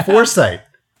sudden foresight?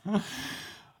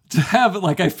 To have,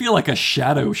 like, I feel like a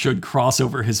shadow should cross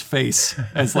over his face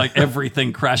as, like,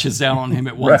 everything crashes down on him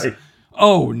at once. Right.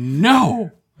 Oh,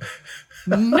 no.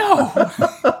 No.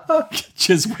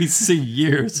 Just we see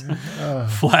years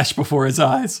flash before his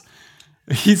eyes.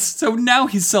 Now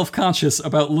he's self-conscious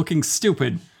about looking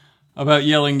stupid, about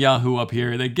yelling Yahoo up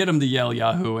here. They get him to yell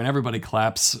Yahoo and everybody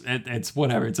claps. It's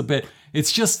whatever.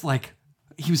 It's just like,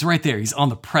 he was right there. He's on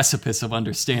the precipice of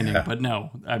understanding, but no,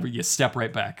 you step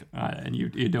right back and you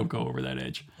don't go over that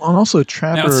edge. Well, and also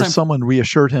Trapper, someone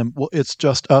reassured him, well, it's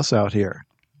just us out here.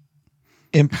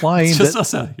 Implying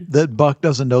that Buck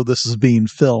doesn't know this is being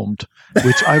filmed,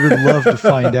 which I would love to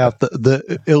find out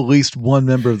that at least one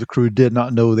member of the crew did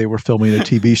not know they were filming a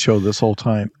TV show this whole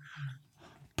time.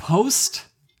 Post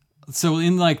So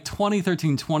in like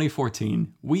 2013,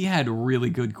 2014, we had really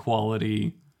good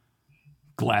quality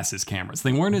glasses cameras.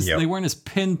 They weren't as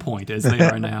pinpoint as they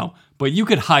are now, but you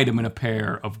could hide them in a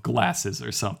pair of glasses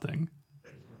or something.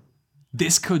 They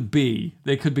could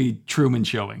be Truman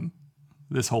showing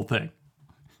this whole thing.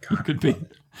 You could be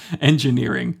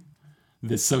engineering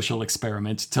this social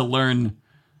experiment to learn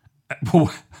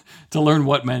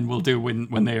what men will do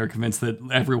when they are convinced that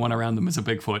everyone around them is a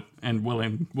Bigfoot and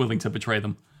willing to betray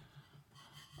them.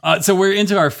 So we're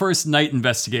into our first night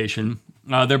investigation.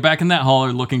 They're back in that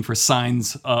hauler looking for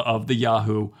signs of the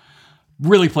Yahoo.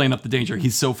 Really playing up the danger.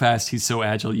 He's so fast. He's so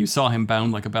agile. You saw him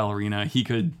bound like a ballerina. He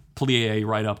could plie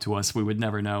right up to us. We would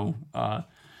never know.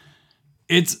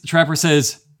 Trapper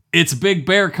says, it's Big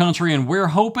Bear country, and we're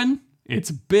hoping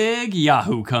it's Big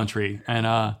Yahoo country. And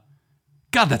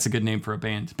God, that's a good name for a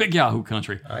band. Big Yahoo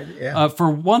country. For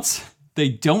once, they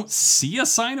don't see a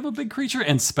sign of a big creature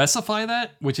and specify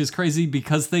that, which is crazy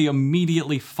because they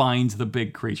immediately find the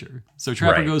big creature. So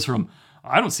Trapper goes from,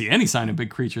 I don't see any sign of big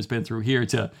creature's been through here,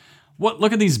 to, what?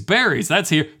 Look at these berries, that's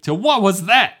here, to what was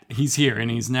that? He's here, and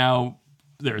he's now,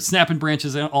 there are snapping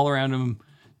branches all around him.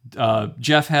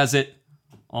 Jeff has it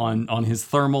on his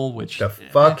thermal, which... The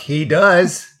fuck he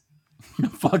does. The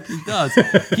fuck he does.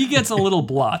 He gets a little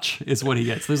blotch, is what he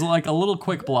gets. There's like a little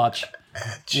quick blotch,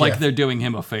 like they're doing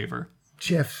him a favor.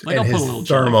 Jeff like and I'll his put a little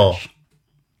thermal.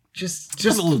 Just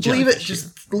leave it.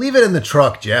 Just leave it in the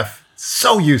truck, Jeff.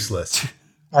 So useless.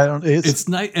 It's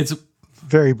nice. It's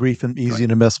very brief and easy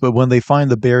to miss. But when they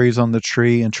find the berries on the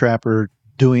tree and Trapper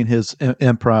doing his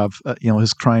improv,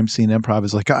 his crime scene improv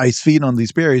is like, he's feeding on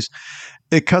these berries.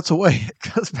 It cuts away. It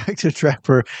cuts back to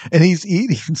Trapper, and he's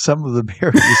eating some of the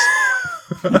berries.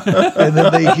 And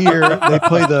then they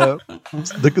play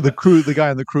the crew. The guy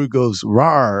in the crew goes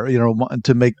rawr,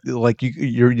 to make, like,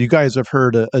 you guys have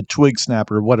heard a twig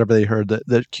snap or whatever they heard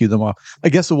that cued them off. I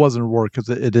guess it wasn't a roar because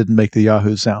it didn't make the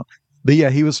Yahoo sound. But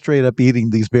yeah, he was straight up eating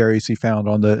these berries he found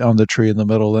on the tree in the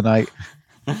middle of the night.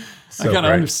 I gotta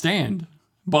understand.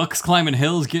 Buck's climbing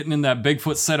hills, getting in that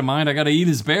Bigfoot set of mind. I gotta eat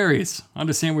his berries.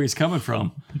 Understand where he's coming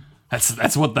from. That's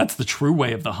the true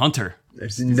way of the hunter.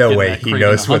 There's no way he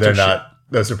knows whether or not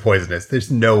those are poisonous. There's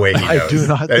no way he knows. I do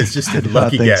not. That is just a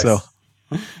lucky guess. So.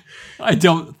 I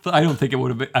don't think it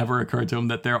would have ever occurred to him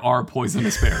that there are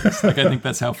poisonous berries. Like, I think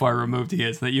that's how far removed he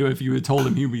is. That if you had told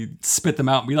him, he would spit them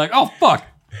out and be like, "Oh fuck."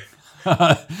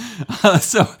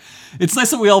 So it's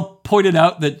nice that we all pointed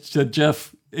out that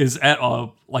Jeff is at a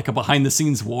behind the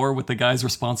scenes war with the guys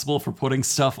responsible for putting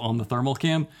stuff on the thermal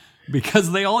cam,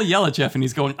 because they all yell at Jeff and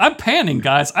he's going, "I'm panning,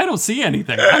 guys. I don't see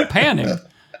anything. I'm panning."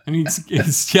 And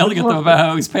he's yelling at them about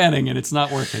how he's panning, and it's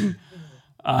not working.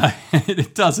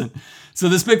 It doesn't. So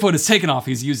this Bigfoot is taken off.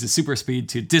 He's used his super speed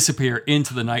to disappear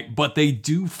into the night, but they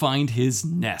do find his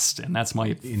nest, and that's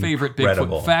my favorite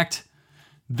Bigfoot fact.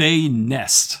 They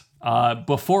nest.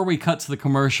 Before we cut to the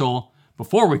commercial,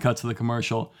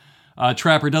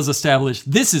 Trapper does establish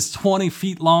this is 20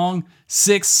 feet long,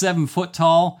 6-7 foot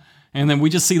tall, and then we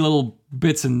just see little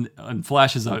bits and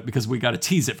flashes of it because we got to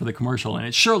tease it for the commercial, and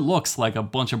it sure looks like a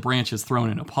bunch of branches thrown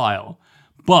in a pile.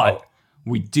 But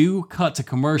we do cut to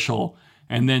commercial,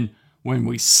 and then when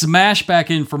we smash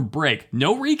back in from break,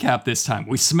 no recap this time,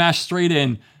 we smash straight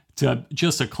in to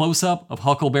just a close-up of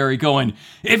Huckleberry going,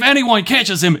 "If anyone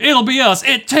catches him, it'll be us.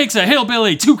 It takes a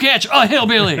hillbilly to catch a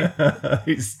hillbilly."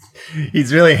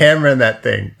 He's really hammering that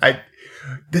thing.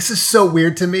 This is so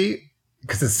weird to me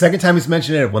because the second time he's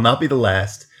mentioned it will not be the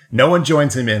last. No one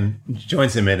joins him in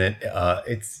it.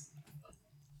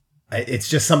 It's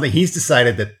just something he's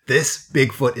decided that this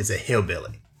Bigfoot is a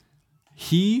hillbilly.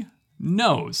 He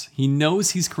knows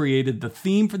he's created the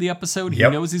theme for the episode. He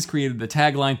knows he's created the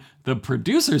tagline. The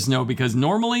producers know because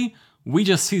normally we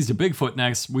just seized a Bigfoot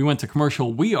next. We went to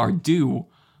commercial. We are due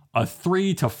a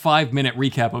 3 to 5 minute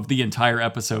recap of the entire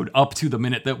episode up to the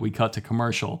minute that we cut to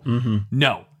commercial. Mm-hmm.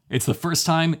 No, it's the first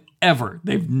time ever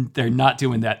they're not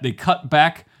doing that. They cut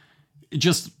back,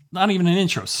 just not even an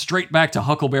intro, straight back to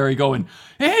Huckleberry going,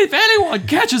 "Hey, if anyone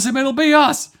catches him, it'll be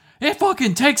us. It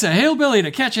fucking takes a hillbilly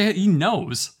to catch a." He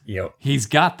knows. Yep. He's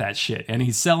got that shit, and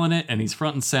he's selling it, and he's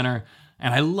front and center.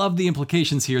 And I love the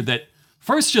implications here that,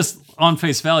 first, just on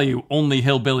face value, only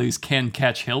hillbillies can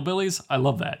catch hillbillies. I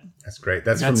love that. That's great.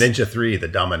 That's from Ninja 3, The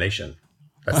Domination.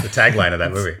 That's the tagline of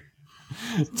that movie.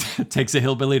 Takes a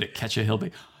hillbilly to catch a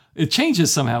hillbilly. It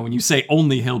changes somehow when you say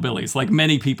only hillbillies. Like,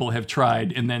 many people have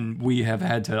tried, and then we have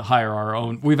had to hire our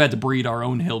own. We've had to breed our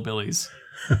own hillbillies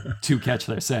to catch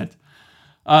their scent.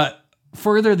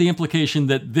 Further, the implication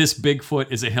that this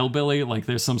Bigfoot is a hillbilly, like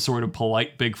there's some sort of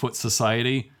polite Bigfoot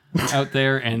society. out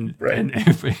there, and Right. and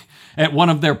if, at one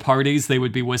of their parties they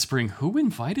would be whispering, "Who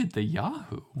invited the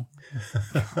Yahoo?"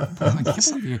 I can't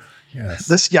believe you. Yes.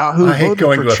 This Yahoo I hate voted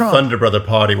going for to a Trump. Thunder Brother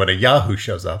party when a Yahoo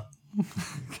shows up.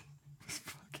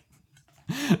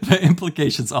 The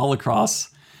implications all across.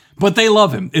 But they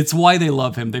love him. It's why they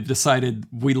love him. They've decided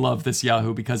we love this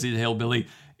Yahoo because he's a hillbilly.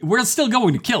 We're still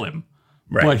going to kill him,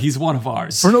 Right. but he's one of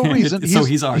ours. For no reason. So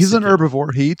he's ours. He's to an kill.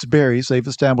 herbivore. He eats berries. They've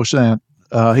established that.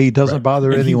 He doesn't Right.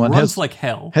 bother And anyone. He runs like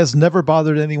hell. Has never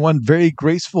bothered anyone. Very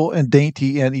graceful and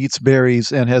dainty, and eats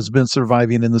berries, and has been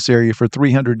surviving in this area for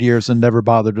 300 years and never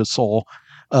bothered a soul.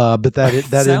 But that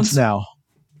ends Sounds- now.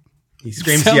 He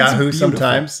screams Sounds Yahoo beautiful.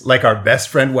 sometimes, like our best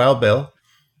friend Wild Bill.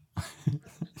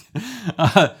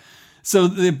 So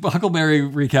the Huckleberry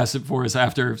recasts it for us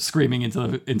after screaming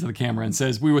into the camera and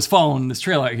says, "We was following this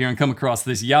trail out here and come across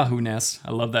this Yahoo nest." I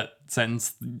love that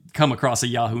sentence. Come across a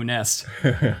Yahoo nest.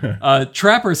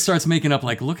 Trapper starts making up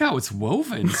like, "Look how it's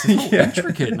woven. It's so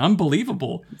intricate and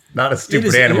unbelievable." Not a stupid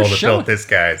is- animal they're that showing- built this,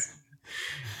 guys.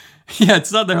 Yeah,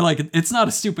 it's not. They're like, it's not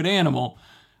a stupid animal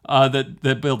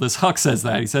that built this. Huck says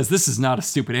that. He says, "This is not a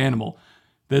stupid animal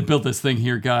that built this thing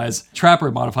here, guys." Trapper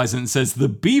modifies it and says, "The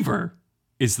beaver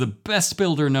is the best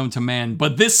builder known to man,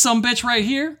 but this sumbitch right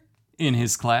here in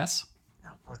his class."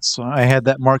 So I had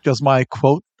that marked as my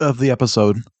quote of the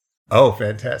episode. Oh,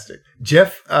 fantastic.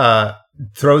 Jeff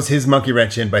throws his monkey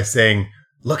wrench in by saying,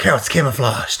 "Look how it's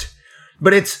camouflaged."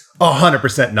 But it's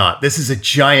 100% not. This is a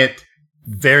giant,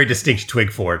 very distinct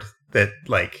twig fort that,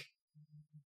 like,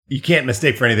 you can't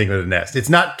mistake for anything but a nest. It's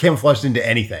not camouflaged into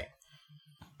anything.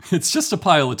 It's just a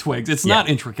pile of twigs. It's not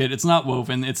intricate. It's not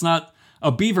woven. It's not.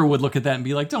 A beaver would look at that and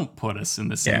be like, "Don't put us in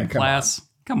the same class.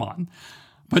 Come on."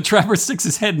 But Trapper sticks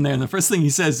his head in there, and the first thing he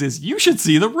says is, "You should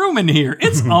see the room in here.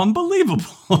 It's unbelievable."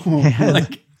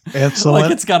 like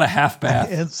it's got a half bath.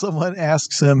 And someone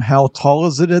asks him, "How tall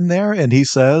is it in there?" And he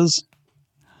says,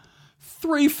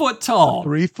 3 foot tall.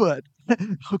 3 foot.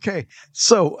 Okay,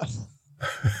 so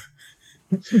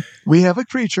we have a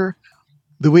creature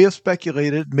that we have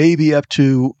speculated maybe up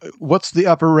to, what's the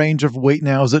upper range of weight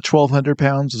now? Is it 1,200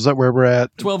 pounds? Is that where we're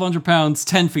at? 1,200 pounds,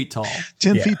 10 feet tall.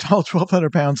 10 feet tall,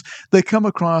 1,200 pounds. They come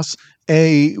across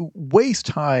a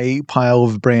waist-high pile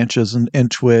of branches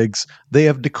and twigs. They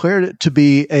have declared it to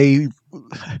be a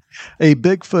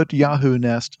Bigfoot Yahoo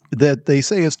nest that they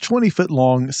say is 20 foot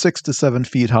long, 6 to 7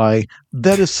 feet high.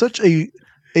 That is such a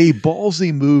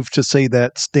ballsy move to say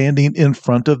that standing in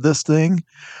front of this thing.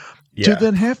 To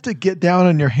then have to get down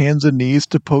on your hands and knees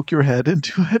to poke your head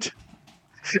into it.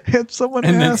 And someone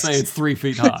then asks, say it's 3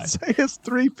 feet high. say it's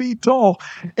 3 feet tall.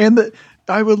 And that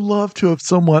I would love to have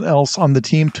someone else on the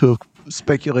team to have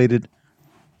speculated,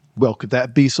 well, could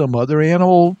that be some other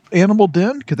animal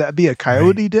den? Could that be a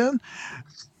coyote den?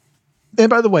 And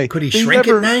by the way, Could he shrink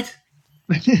at night?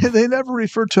 They never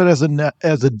refer to it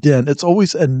as a den. It's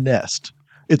always a nest.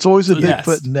 It's always a Yes.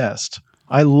 Bigfoot nest.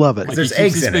 I love it. Like There's he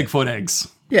keeps eggs his in it. Bigfoot eggs.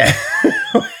 Yeah.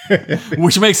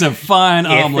 Which makes a fine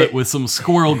omelet it- with some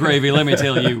squirrel gravy, let me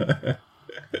tell you.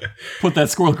 Put that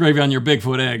squirrel gravy on your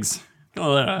Bigfoot eggs.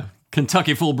 Call that a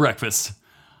Kentucky full breakfast.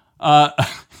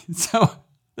 So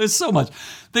there's so much.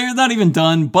 They're not even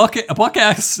done. Buck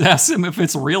asks him if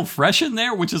it's real fresh in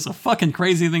there, which is a fucking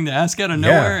crazy thing to ask out of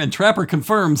nowhere. And Trapper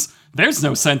confirms there's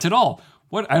no scent at all.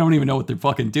 What? I don't even know what they're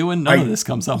fucking doing. None of this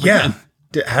comes up again.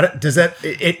 Does that?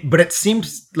 But it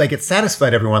seems like it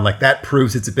satisfied everyone. Like that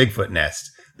proves it's a Bigfoot nest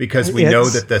because we know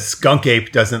that the skunk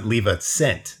ape doesn't leave a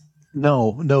scent.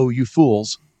 No, you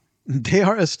fools. They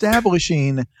are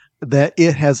establishing that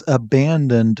it has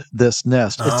abandoned this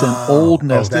nest. It's an old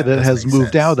nest that it does has make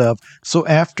moved sense. out of. So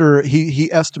after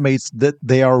he estimates that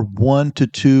they are 1 to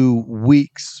 2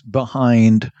 weeks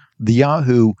behind the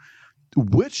Yahoo,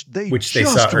 which they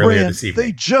saw just earlier ran, this evening.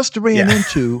 They just ran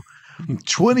into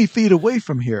 20 feet away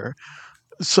from here.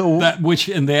 So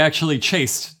And they actually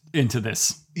chased into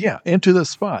this. into this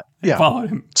spot. Yeah. Followed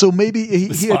him. So maybe he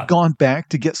had spot. gone back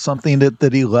to get something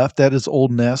that he left at his old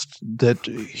nest that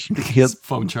he had His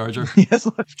phone charger. he has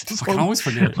left his I can always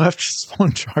forget it. left his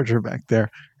phone charger back there.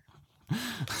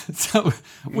 So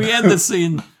we end the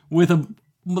scene with an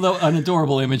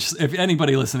adorable image. If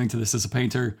anybody listening to this is a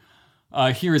painter,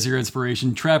 here is your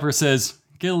inspiration. Trapper says,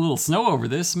 "Get a little snow over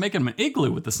this, make him an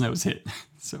igloo with the snow's hit."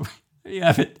 So there you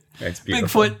have it. That's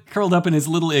beautiful. Bigfoot curled up in his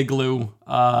little igloo.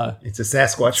 It's a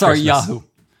Sasquatch. Sorry, Christmas. Yahoo.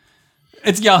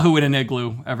 It's Yahoo in an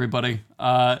igloo, everybody.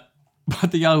 But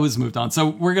the Yahoo's moved on. So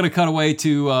we're going to cut away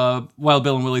to Wild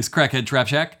Bill and Willie's Crackhead Trap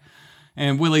Shack.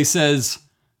 And Willie says,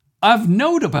 "I've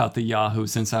known about the Yahoo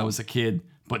since I was a kid,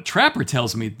 but Trapper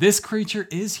tells me this creature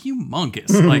is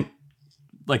humongous."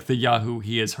 like the Yahoo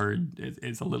he has heard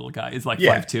is a little guy. It's like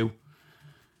 5'2".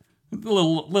 The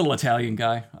little Italian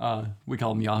guy. We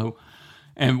call him Yahoo.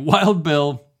 And Wild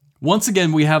Bill, once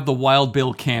again, we have the Wild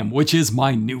Bill cam, which is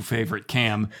my new favorite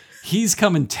cam. He's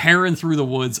coming tearing through the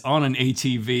woods on an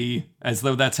ATV, as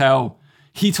though that's how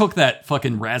he took that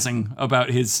fucking razzing about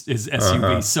his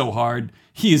SUV so hard.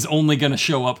 He is only going to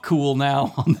show up cool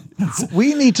now.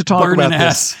 We need to talk about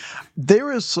ass. this.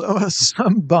 There is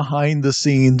some behind the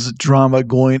scenes drama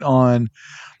going on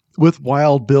with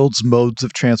Wild Bill's modes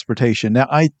of transportation. Now,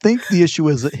 I think the issue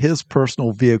is that his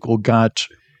personal vehicle got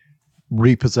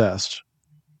repossessed,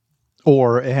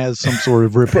 or it has some sort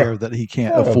of repair that he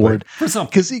can't afford.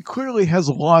 Because he clearly has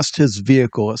lost his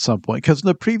vehicle at some point. Because in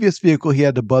the previous vehicle, he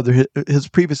had to bother his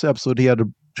previous episode, he had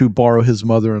to borrow his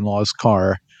mother-in-law's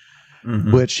car,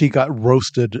 which he got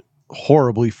roasted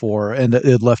horribly for, and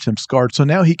it left him scarred. So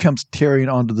now he comes tearing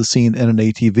onto the scene in an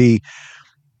ATV.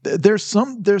 There's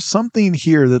something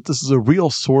here that this is a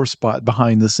real sore spot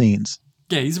behind the scenes.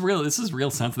 Yeah, he's real. This is real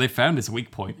sense. They found his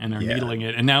weak point and are needling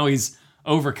it, and now he's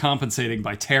overcompensating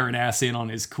by tearing ass in on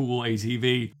his cool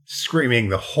ATV, screaming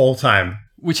the whole time,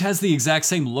 which has the exact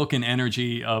same look and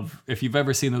energy of, if you've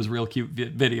ever seen those real cute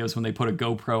videos when they put a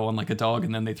GoPro on like a dog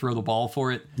and then they throw the ball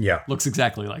for it. Yeah, looks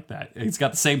exactly like that. It's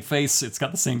got the same face. It's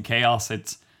got the same chaos.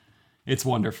 It's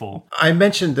wonderful. I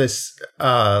mentioned this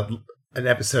an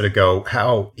episode ago,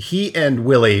 how he and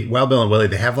Willie, Wild Bill and Willie,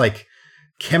 they have like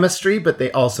chemistry, but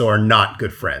they also are not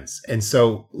good friends. And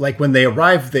so like when they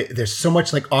arrive, there's so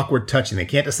much like awkward touching. They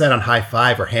can't decide on high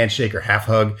five or handshake or half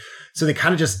hug. So they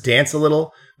kind of just dance a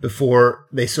little before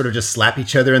they sort of just slap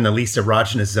each other in the least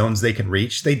erogenous zones they can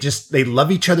reach. They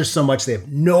love each other so much. They have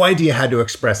no idea how to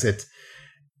express it.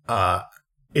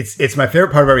 It's my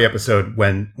favorite part of every episode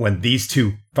when these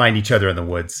two find each other in the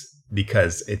woods,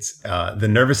 because it's the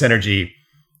nervous energy.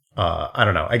 I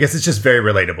don't know. I guess it's just very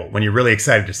relatable when you're really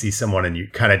excited to see someone and you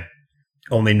kind of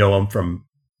only know them from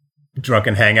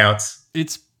drunken hangouts.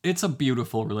 It's a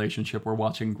beautiful relationship we're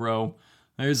watching grow.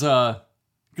 There's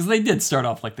because they did start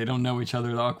off like they don't know each other,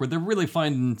 they're awkward. They're really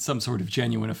finding some sort of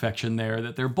genuine affection there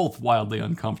that they're both wildly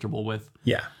uncomfortable with.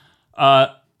 Yeah.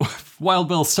 Wild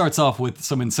Bill starts off with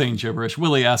some insane gibberish.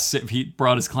 Willie asks if he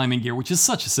brought his climbing gear, which is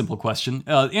such a simple question.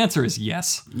 The answer is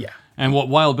yes. Yeah. And what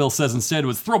Wild Bill says instead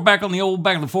was, throw back on the old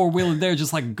back of the four-wheeler there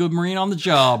just like a good Marine on the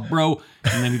job, bro.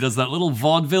 And then he does that little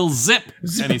vaudeville zip.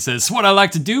 And he says, what I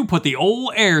like to do, put the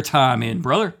old air time in,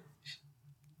 brother.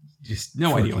 Just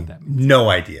no idea what that means. No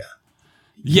idea.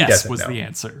 Yes was the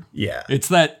answer. Yeah. It's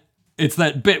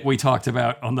that bit we talked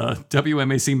about on the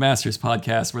WMAC Masters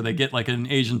podcast where they get like an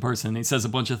Asian person and he says a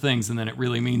bunch of things and then it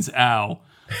really means ow.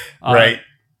 Right.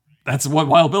 That's what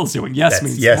Wild Bill's doing. Yes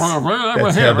means yes.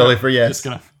 That's hillbilly for yes. Just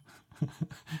gonna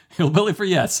hillbilly for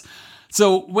yes.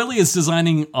 So Willie is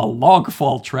designing a log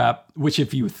fall trap, which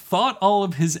if you thought all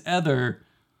of his other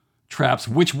traps,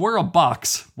 which were a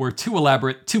box, were too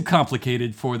elaborate, too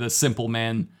complicated for the simple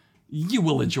man, you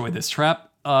will enjoy this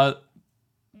trap.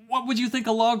 What would you think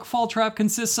a log fall trap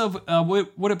consists of?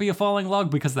 Would it be a falling log?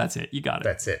 Because that's it. You got it.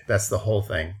 That's it. That's the whole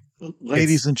thing.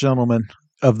 Ladies and gentlemen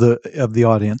of the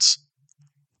audience,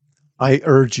 I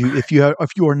urge you, if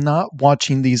you are not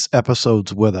watching these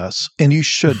episodes with us, and you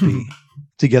should be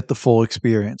to get the full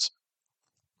experience,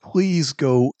 please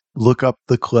go look up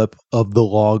the clip of the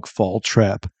log fall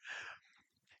trap.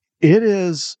 It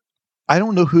is, I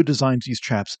don't know who designs these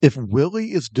traps. If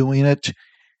Willie is doing it,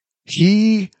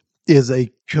 he is a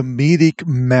comedic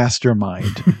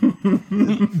mastermind.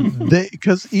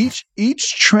 Because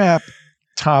each trap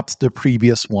tops the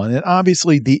previous one, and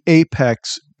obviously the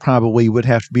apex probably would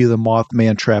have to be the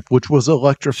Mothman trap, which was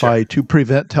electrified to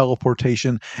prevent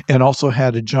teleportation and also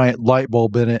had a giant light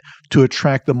bulb in it to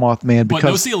attract the Mothman. But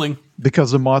no ceiling. Because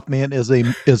the Mothman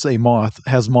is a moth,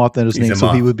 has moth in his name, so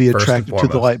he would be attracted to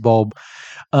the light bulb.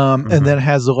 And then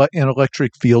has an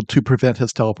electric field to prevent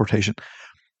his teleportation.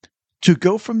 To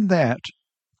go from that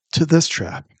to this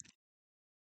trap,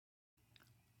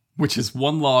 which is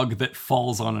one log that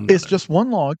falls on another. It's just one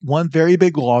log, one very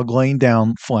big log laying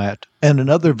down flat, and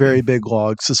another very big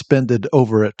log suspended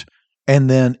over it, and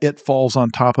then it falls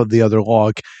on top of the other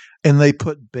log, and they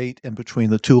put bait in between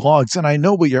the two logs. And I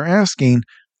know what you're asking,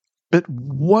 but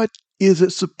what is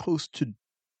it supposed to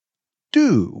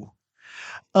do?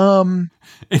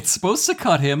 It's supposed to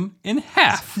cut him in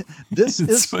half. This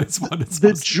is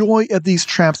the joy of these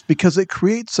traps, because it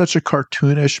creates such a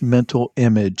cartoonish mental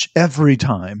image every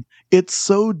time. It's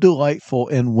so delightful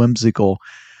and whimsical.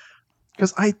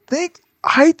 Because I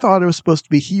thought it was supposed to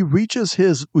be he reaches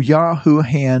his Yahoo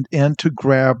hand in to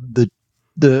grab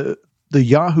the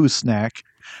Yahoo snack,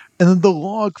 and then the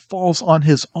log falls on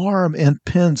his arm and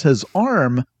pins his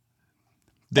arm.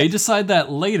 They decide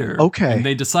that later. Okay. And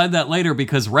they decide that later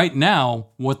because right now,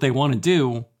 what they want to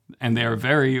do, and they're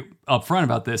very upfront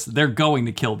about this, they're going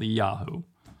to kill the Yahoo.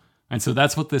 And so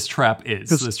that's what this trap is.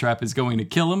 This trap is going to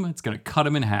kill him. It's going to cut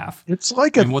him in half. It's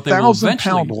like a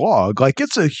 1,000-pound log. Like,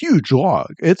 it's a huge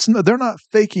log. They're not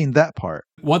faking that part.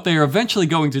 What they are eventually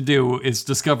going to do is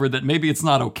discover that maybe it's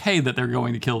not okay that they're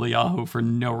going to kill the Yahoo for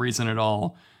no reason at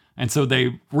all. And so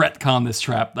they retcon this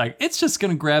trap. Like, it's just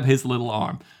going to grab his little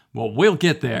arm. Well, we'll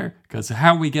get there, because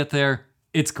how we get there,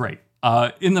 it's great.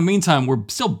 In the meantime, we're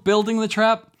still building the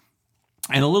trap.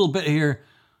 And a little bit here,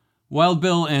 Wild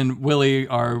Bill and Willie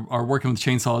are working with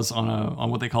chainsaws on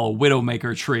what they call a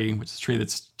Widowmaker tree, which is a tree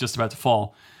that's just about to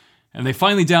fall. And they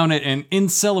finally down it, and in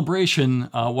celebration,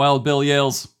 Wild Bill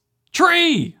yells,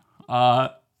 "Tree!"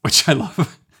 Which I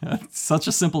love. Such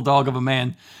a simple dog of a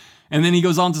man. And then he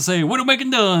goes on to say,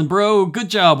 "Widowmaking done, bro. Good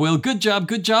job, Will. Good job,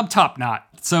 top knot."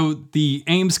 So the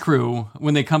Ames crew,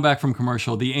 when they come back from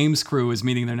commercial, the Ames crew is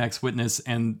meeting their next witness,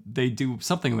 and they do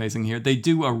something amazing here. They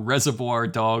do a Reservoir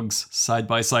Dogs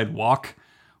side-by-side walk,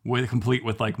 complete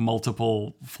with like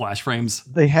multiple flash frames.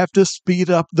 They have to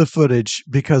speed up the footage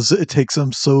because it takes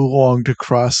them so long to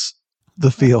cross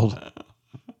the field.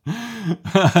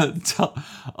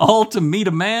 All to meet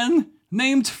a man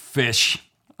named Fish.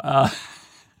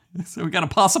 So we got a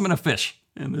possum and a fish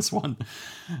in this one.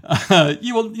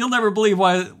 You'll never believe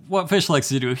what Fish likes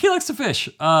to do. He likes to fish.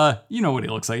 You know what he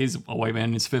looks like. He's a white man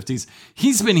in his 50s.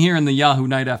 He's been here in the Yahoo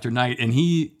night after night, and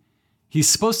he's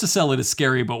supposed to sell it as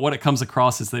scary, but what it comes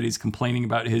across is that he's complaining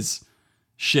about his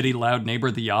shitty loud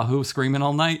neighbor, the Yahoo, screaming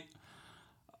all night.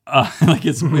 Like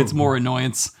it's more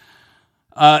annoyance.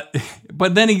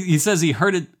 But then he says he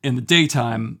heard it in the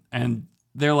daytime, and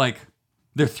they're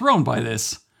thrown by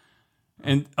this.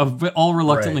 And all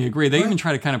reluctantly agree. They even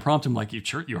try to kind of prompt him, like,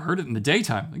 you heard it in the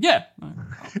daytime. Like, yeah.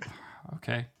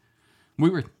 Okay.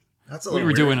 We were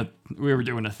doing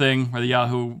a thing where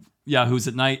the Yahoo's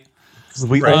at night.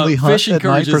 We only hunt Fish at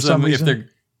night for some reason.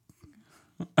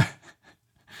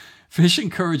 Fish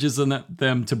encourages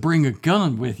them to bring a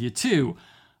gun with you too,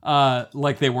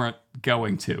 like they weren't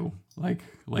going to, like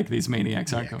these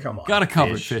maniacs aren't going. Come on, got it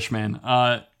covered, Fish man.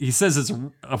 He says it's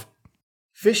a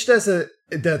Fish does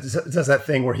that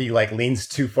thing where he like leans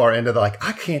too far into the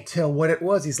I can't tell what it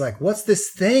was. He's like, "What's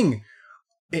this thing?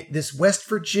 This West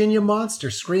Virginia monster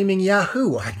screaming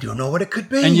Yahoo. I don't know what it could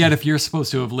be." And yet, if you're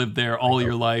supposed to have lived there all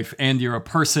your life, and you're a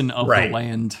person of the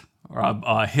land, or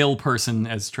a hill person,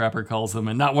 as Trapper calls them,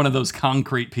 and not one of those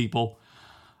concrete people,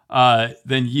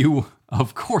 then you,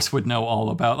 of course, would know all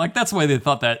about. That's why they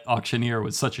thought that auctioneer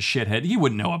was such a shithead. He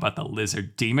wouldn't know about the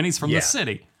lizard demon. He's from the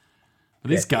city. But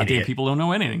these goddamn idiot. People don't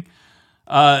know anything.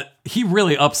 He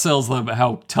really upsells them about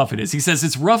how tough it is. He says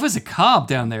it's rough as a cob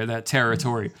down there, that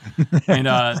territory.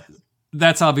 And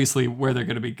that's obviously where they're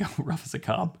going to be going, rough as a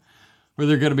cob, where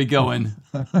they're going to be going.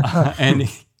 And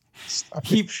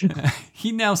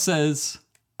he now says,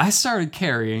 "I started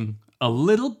carrying a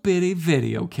little bitty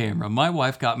video camera my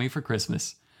wife got me for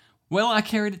Christmas. Well, I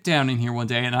carried it down in here one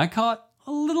day and I caught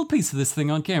a little piece of this thing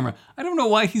on camera." I don't know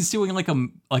why he's doing like a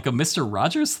Mr.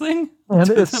 Rogers thing. And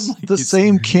it's the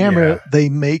same camera they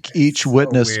make each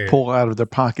witness pull out of their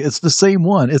pocket. It's the same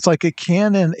one. It's like a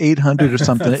Canon 800 or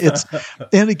something.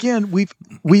 And again, we've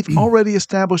already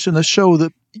established in the show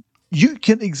that you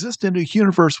can exist in a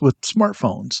universe with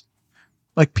smartphones.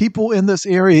 Like people in this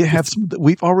area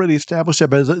we've already established that,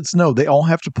 but they all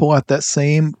have to pull out that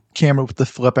same camera with the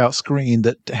flip out screen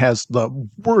that has the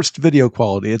worst video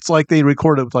quality. It's like they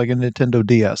recorded with like a Nintendo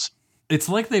DS. It's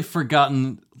like they've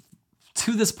forgotten.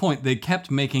 To this point, they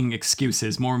kept making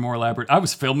excuses, more and more elaborate. I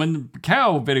was filming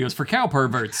cow videos for cow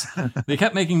perverts. They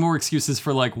kept making more excuses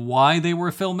for why they were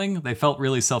filming. They felt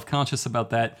really self-conscious about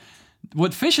that.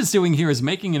 What Fish is doing here is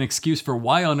making an excuse for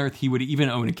why on earth he would even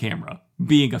own a camera,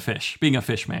 being a fish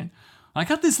man. "I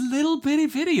got this little bitty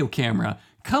video camera.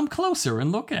 Come closer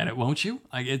and look at it, won't you?"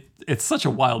 It's such a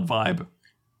wild vibe.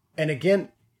 And again,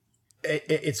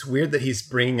 it's weird that he's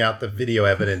bringing out the video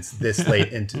evidence this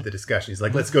late into the discussion. He's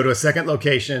like, "Let's go to a second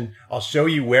location. I'll show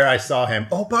you where I saw him.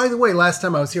 Oh, by the way, last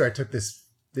time I was here, I took this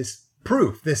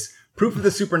proof of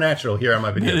the supernatural here on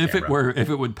my video camera." If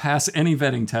it would pass any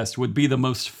vetting test, would be the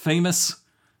most famous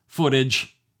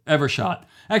footage ever shot.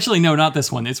 Actually, no, not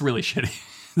this one. It's really shitty.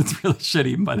 It's really shitty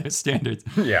even by their standards.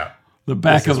 Yeah. The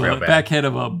back head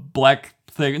of a black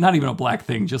thing, not even a black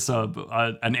thing, just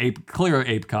an ape, clear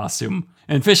ape costume.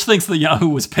 And Fish thinks the Yahoo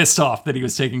was pissed off that he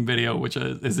was taking video, which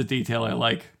is a detail I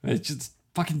like. It's just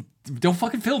don't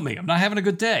fucking film me. I'm not having a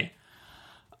good day.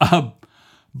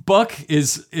 Buck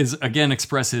is again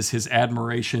expresses his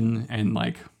admiration and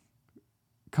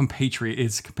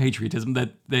compatriotism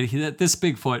that this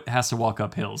Bigfoot has to walk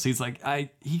up hills. He's like,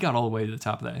 he got all the way to the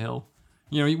top of that hill.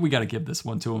 You know, we got to give this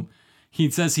one to him.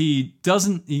 He says he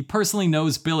personally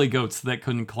knows billy goats that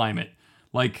couldn't climb it.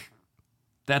 Like,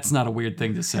 that's not a weird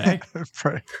thing to say.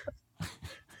 Right.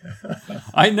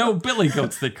 I know billy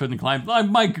goats that couldn't climb.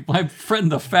 My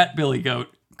friend, the fat billy goat,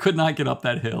 could not get up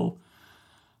that hill.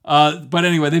 But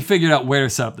anyway, they figured out where to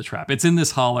set up the trap. It's in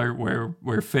this holler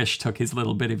where Fish took his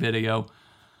little bitty video.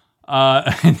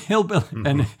 And Hillbilly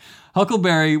and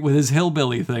Huckleberry with his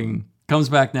hillbilly thing comes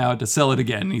back now to sell it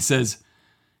again. And he says,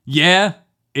 "Yeah,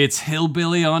 it's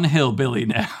hillbilly on hillbilly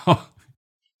now."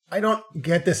 I don't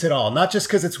get this at all. Not just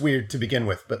because it's weird to begin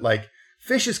with, but like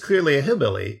Fish is clearly a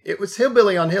hillbilly. It was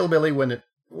hillbilly on hillbilly when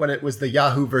it was the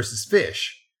Yahoo versus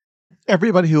Fish.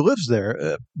 Everybody who lives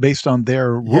there, based on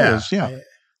their rules, yeah.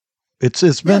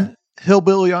 It's been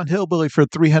hillbilly on hillbilly for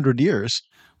 300 years.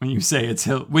 When you say a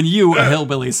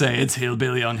hillbilly say it's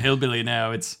hillbilly on hillbilly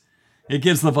now, it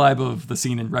gives the vibe of the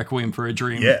scene in Requiem for a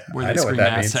Dream where they scream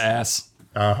ass to ass.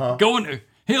 Going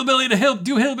hillbilly to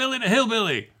hillbilly to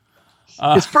hillbilly.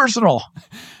 It's personal.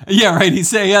 Yeah, right. He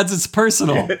adds it's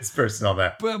personal. It's personal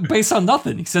that. Based on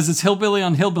nothing. He says it's hillbilly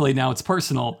on hillbilly now. It's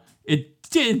personal. It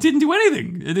didn't do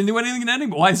anything. It didn't do anything to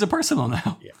anybody. Why is it personal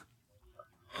now? Yeah.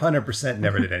 100%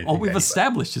 never did anything. All we've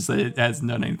established is that it hasn't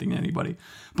done anything to anybody.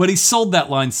 But he sold that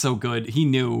line so good. He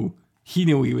knew he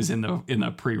was in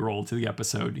the pre-roll to the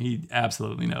episode. He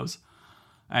absolutely knows.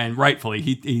 And rightfully,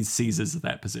 he seizes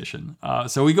that position.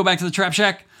 So we go back to the Trap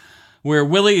Shack, where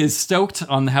Willie is stoked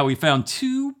on how he found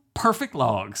 2 perfect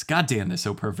logs. God damn, they're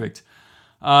so perfect.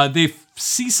 They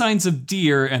see signs of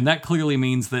deer, and that clearly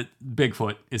means that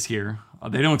Bigfoot is here.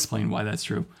 They don't explain why that's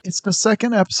true. It's the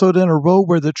second episode in a row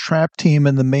where the trap team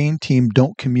and the main team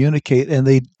don't communicate, and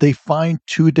they find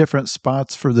 2 different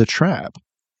spots for the trap.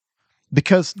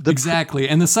 Because exactly,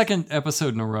 and the second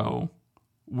episode in a row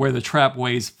where the trap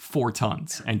weighs 4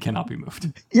 tons and cannot be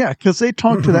moved. Yeah, because they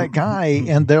talk to that guy,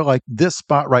 and they're like, this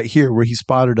spot right here where he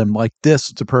spotted him, like this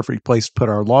is the perfect place to put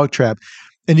our log trap.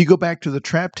 And you go back to the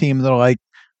trap team, and they're like,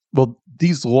 well,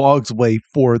 these logs weigh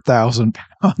 4,000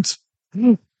 pounds.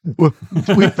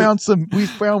 We found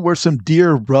where some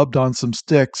deer rubbed on some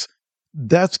sticks.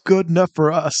 That's good enough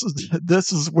for us.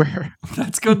 This is where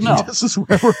that's good enough. This is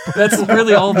where we're that's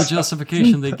really all the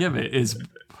justification they give it is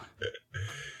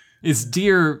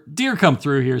deer come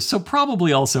through here, so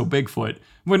probably also Bigfoot.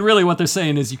 When really what they're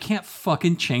saying is you can't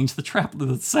fucking change the trap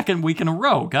the second week in a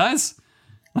row, guys.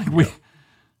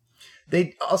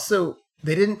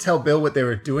 They didn't tell Bill what they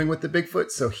were doing with the Bigfoot,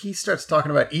 so he starts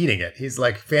talking about eating it. He's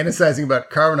like fantasizing about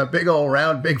carving a big old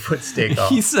round Bigfoot steak off.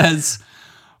 He says,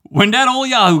 when that old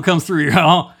Yahoo comes through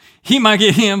here, he might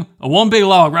get him a one big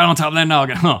log right on top of that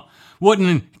noggin.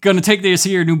 Wasn't gonna take this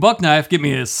here new buck knife, get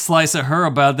me a slice of her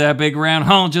about that big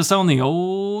round, just on the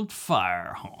old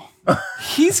fire.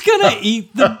 He's gonna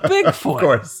eat the Bigfoot. Of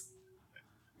course.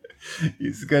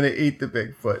 He's going to eat the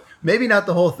Bigfoot. Maybe not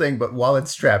the whole thing, but while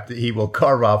it's trapped, he will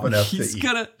carve off enough to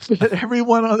eat.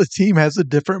 Everyone on the team has a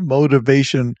different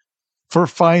motivation for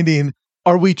finding.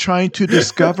 Are we trying to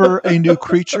discover a new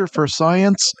creature for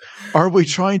science? Are we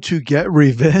trying to get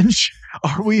revenge?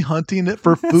 Are we hunting it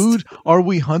for food? Are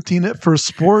we hunting it for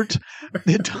sport?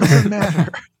 It doesn't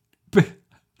matter.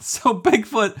 So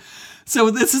Bigfoot...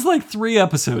 So this is like 3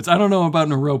 episodes. I don't know about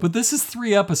in a row, but this is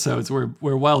 3 episodes where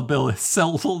Wild Bill has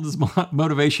sold his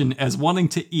motivation as wanting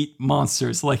to eat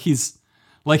monsters. Like he's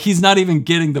not even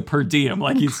getting the per diem.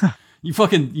 Like you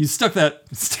stick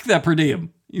that per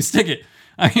diem. You stick it.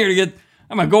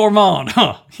 I'm a gourmand,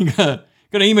 huh? You gonna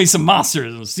eat me some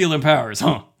monsters and steal their powers,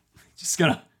 huh? Just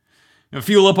gonna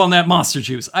fuel up on that monster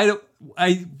juice. I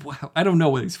don't know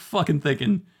what he's fucking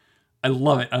thinking. I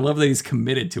love it. I love that he's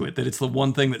committed to it, that it's the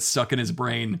one thing that's stuck in his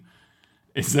brain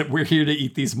is that we're here to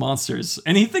eat these monsters.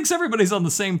 And he thinks everybody's on the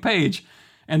same page,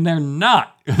 and they're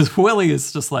not. Because Willie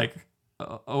is just like,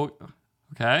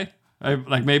 okay.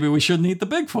 Maybe we shouldn't eat the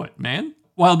Bigfoot, man.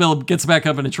 Wild Bill gets back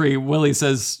up in a tree. Willie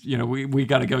says, we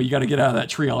got to go. You got to get out of that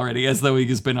tree already, as though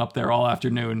he's been up there all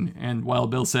afternoon. And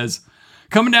Wild Bill says,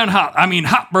 coming down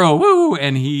hot, bro, woo!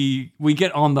 And we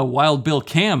get on the Wild Bill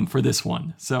cam for this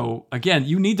one. So again,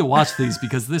 you need to watch these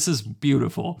because this is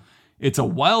beautiful. It's a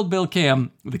Wild Bill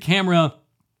cam. The camera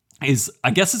is,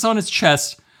 I guess it's on his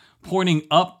chest, pointing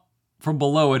up from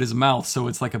below at his mouth. So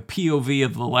it's like a POV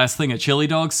of the last thing a chili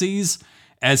dog sees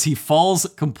as he falls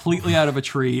completely out of a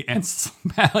tree and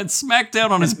smack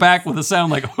down on his back with a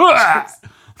sound like,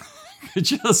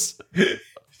 just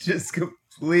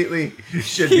completely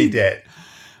should be dead.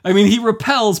 I mean, he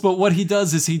repels, but what he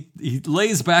does is he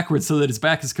lays backwards so that his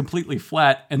back is completely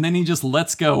flat, and then he just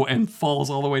lets go and falls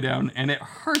all the way down, and it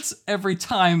hurts every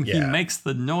time he makes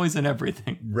the noise and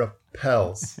everything.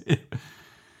 Repels.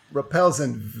 Repels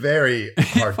in very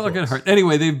hard fucking hurt.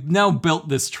 Anyway, they've now built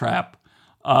this trap.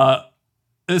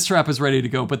 This trap is ready to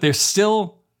go, but they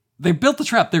built the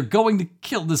trap. They're going to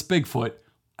kill this Bigfoot.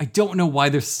 I don't know why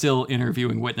they're still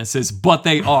interviewing witnesses, but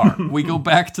they are. We go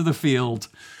back to the field.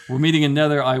 We're meeting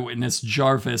another eyewitness,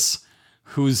 Jarvis,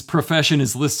 whose profession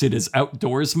is listed as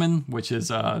outdoorsman, which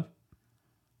is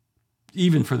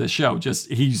even for the show,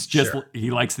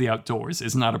 he likes the outdoors.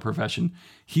 It's not a profession.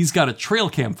 He's got a trail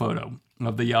cam photo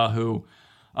of the Yahoo,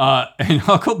 and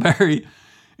Huckleberry,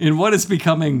 in what is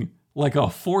becoming like a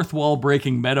fourth wall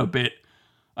breaking meta bit.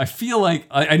 I feel like,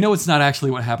 I know it's not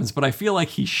actually what happens, but I feel like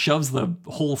he shoves the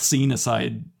whole scene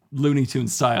aside, Looney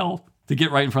Tunes style, to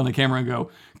get right in front of the camera and go,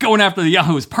 going after the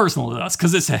Yahoo is personal to us,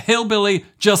 because it's a hillbilly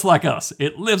just like us.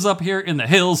 It lives up here in the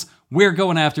hills. We're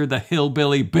going after the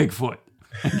hillbilly Bigfoot.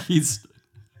 And he's...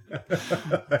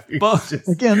 But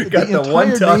again, the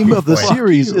entire name of the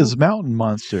series is Mountain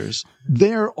Monsters.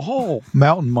 They're all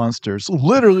mountain monsters,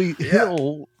 literally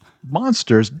hill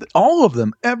monsters. All of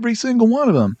them, every single one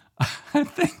of them. I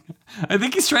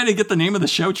think he's trying to get the name of the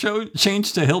show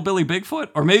changed to Hillbilly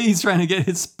Bigfoot, or maybe he's trying to get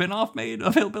his spinoff made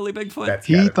of Hillbilly Bigfoot.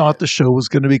 He thought the show was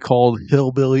going to be called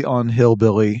Hillbilly on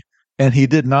Hillbilly, and he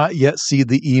did not yet see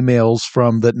the emails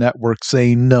from the network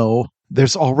saying no.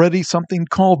 There's already something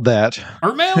called that.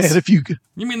 Mails? And if you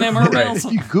mean them mails?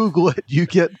 If you Google it, you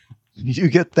get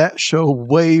that show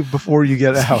way before you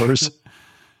get ours.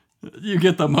 You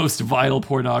get the most vile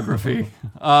pornography.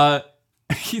 I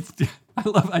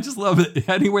just love it.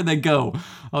 Anywhere they go,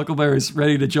 Huckleberry's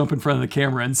ready to jump in front of the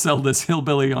camera and sell this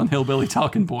hillbilly on hillbilly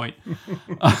talking point.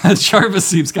 Jarvis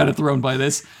seems kind of thrown by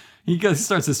this. He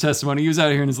starts his testimony. He was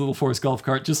out here in his little Forest golf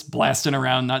cart, just blasting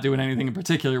around, not doing anything in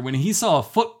particular, when he saw a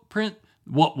footprint,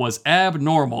 what was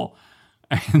abnormal.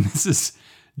 And this is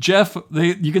Jeff.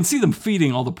 You can see them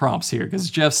feeding all the prompts here, because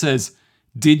Jeff says,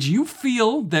 "Did you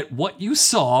feel that what you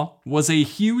saw was a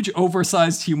huge,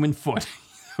 oversized human foot?"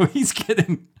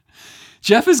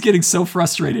 Jeff is getting so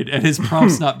frustrated at his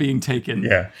prompts not being taken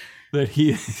that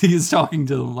he is talking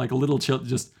to them like a little child.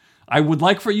 Just, I would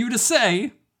like for you to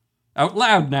say out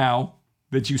loud now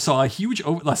that you saw a huge,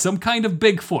 some kind of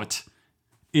Bigfoot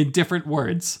in different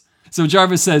words. So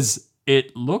Jarvis says,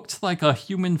 "It looked like a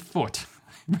human foot,"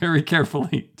 very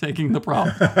carefully taking the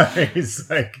prompt. He's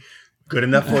like, "Good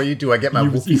enough for you? Do I get my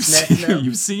Wookiee snacks now?"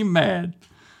 You seem mad.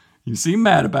 You seem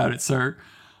mad about it, sir.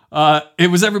 It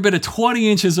was every bit of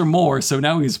 20 inches or more, so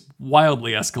now he's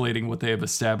wildly escalating what they have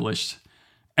established.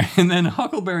 And then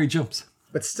Huckleberry jumps.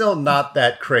 But still not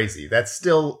that crazy. That's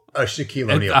still a Shaquille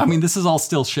O'Neal. I mean, this is all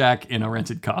still Shaq in a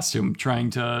rented costume, trying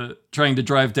to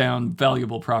drive down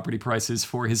valuable property prices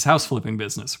for his house flipping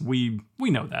business. We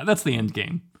know that. That's the end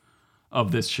game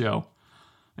of this show.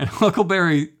 And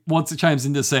Huckleberry chimes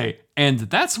in to say, "And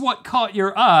that's what caught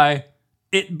your eye,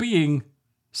 it being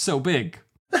so big."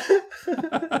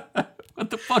 What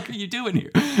the fuck are you doing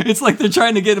here? It's like they're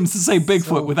trying to get him to say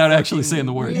Bigfoot without actually saying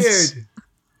the words. Weird.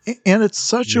 And it's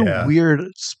such a weird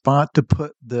spot to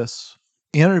put this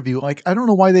interview. Like, I don't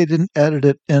know why they didn't edit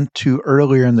it into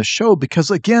earlier in the show, because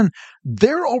again,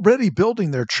 they're already building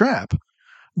their trap.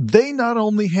 They not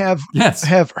only have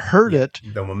heard it,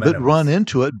 but run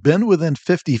into it, been within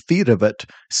 50 feet of it,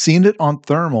 seen it on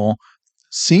thermal,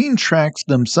 seen tracks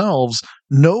themselves,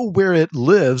 know where it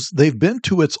lives. They've been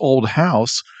to its old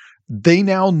house. They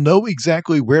now know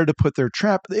exactly where to put their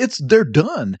trap. They're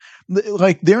done.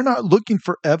 Like, they're not looking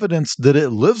for evidence that it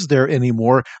lives there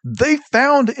anymore. They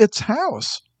found its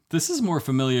house. This is more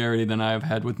familiarity than I have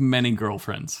had with many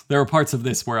girlfriends. There are parts of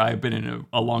this where I have been in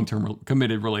a long-term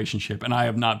committed relationship, and I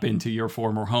have not been to your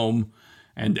former home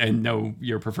and know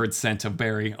your preferred scent of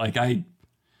berry.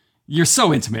 You're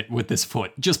so intimate with this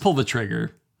foot. Just pull the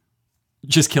trigger.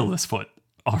 Just kill this foot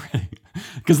already.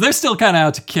 Because they're still kind of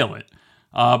out to kill it.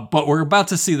 But we're about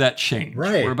to see that change.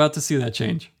 Right. We're about to see that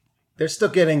change. They're still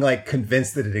getting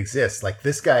convinced that it exists. Like,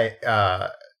 this guy,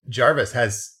 Jarvis,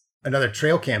 has another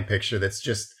trail cam picture that's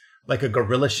just like a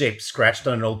gorilla shape scratched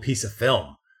on an old piece of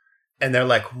film. And they're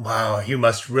like, "Wow, you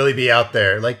must really be out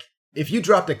there." Like, if you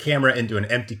dropped a camera into an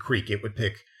empty creek, it would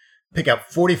pick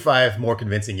out 45 more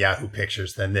convincing Yahoo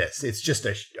pictures than this. It's just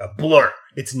a blur.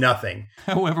 It's nothing.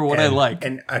 However, I like.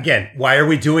 And again, why are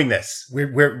we doing this?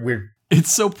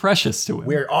 It's so precious to him.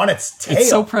 We're on its tail. It's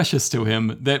so precious to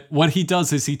him that what he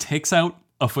does is he takes out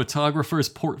a photographer's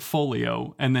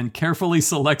portfolio and then carefully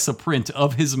selects a print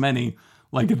of his many,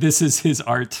 like this is his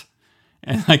art,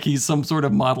 and like he's some sort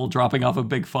of model dropping off a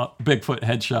Bigfoot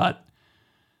headshot.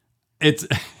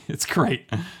 It's great.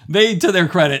 They, to their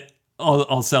credit,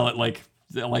 I'll sell it like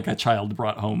a child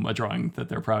brought home a drawing that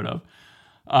they're proud of.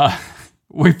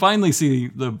 We finally see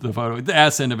the photo. The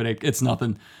ass end of it, it's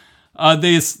nothing.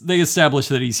 They establish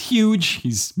that he's huge.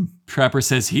 Trapper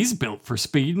says he's built for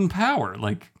speed and power,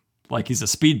 like he's a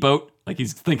speedboat, like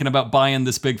he's thinking about buying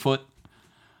this Bigfoot.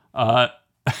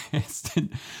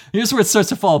 Here's where it starts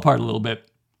to fall apart a little bit.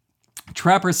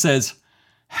 Trapper says,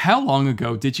 "How long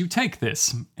ago did you take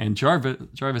this?" And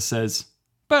Jarvis says,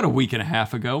 "About a week and a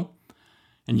half ago."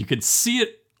 And you could see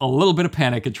it, a little bit of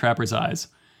panic in Trapper's eyes,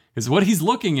 because what he's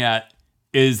looking at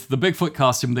is the Bigfoot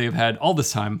costume they have had all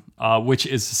this time, which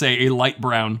is to say a light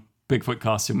brown Bigfoot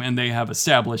costume. And they have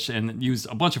established and used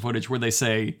a bunch of footage where they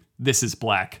say, this is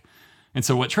black. And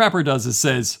so what Trapper does is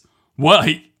says, well,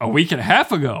 a week and a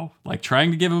half ago, like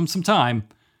trying to give him some time.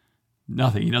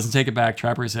 Nothing. He doesn't take it back.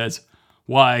 Trapper says,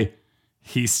 why,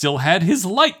 he still had his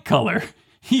light color.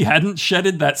 He hadn't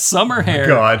shedded that summer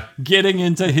hair getting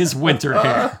into his winter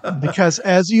hair. Because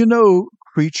as you know,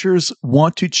 creatures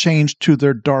want to change to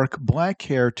their dark black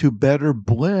hair to better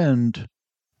blend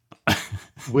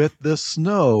with the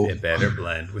snow. It better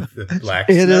blend with the black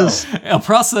snow. It is a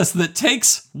process that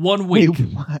takes 1 week.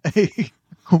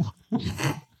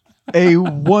 A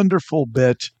wonderful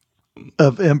bit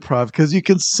of improv, because you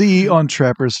can see on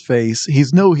Trapper's face, he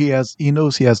knows he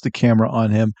has the camera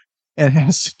on him and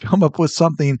has to come up with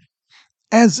something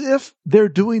as if they're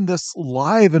doing this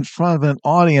live in front of an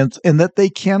audience and that they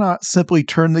cannot simply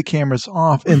turn the cameras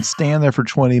off and stand there for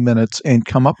 20 minutes and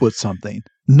come up with something.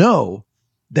 No,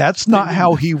 that's not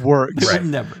how he works. Right.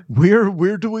 Never.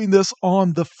 We're doing this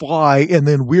on the fly and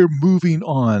then we're moving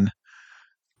on.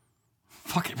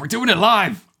 Fuck it, we're doing it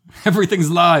live.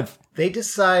 Everything's live. They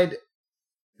decide,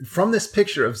 from this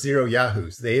picture of 0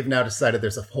 Yahoos, they have now decided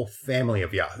there's a whole family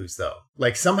of Yahoos, though.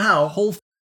 Like somehow... a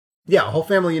whole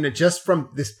family unit just from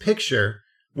this picture,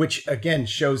 which again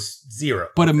shows 0.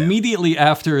 But immediately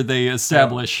after they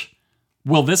establish,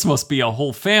 well, this must be a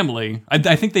whole family.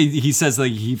 I think he says that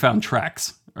he found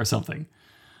tracks or something.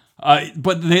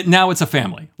 But now it's a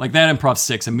family. Like that improv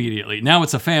sticks immediately. Now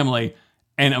it's a family.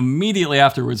 And immediately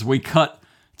afterwards, we cut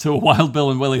to Wild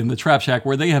Bill and Willie in the Trap Shack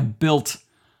where they have built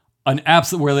a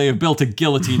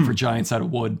guillotine for giants out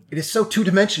of wood. It is so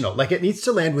two-dimensional. Like it needs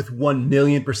to land with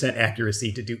 1,000,000%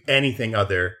 accuracy to do anything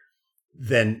other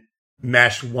than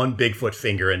mash one Bigfoot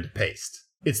finger into paste.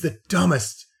 It's the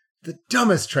dumbest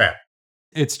trap.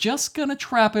 It's just gonna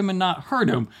trap him and not hurt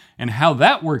him. And how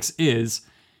that works is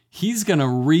he's gonna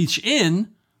reach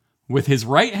in with his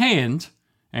right hand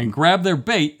and grab their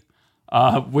bait,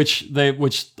 which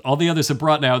all the others have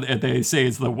brought now. They say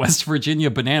is the West Virginia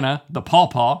banana, the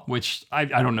pawpaw, which I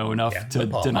don't know enough to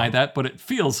deny that, but it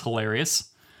feels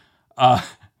hilarious.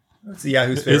 That's the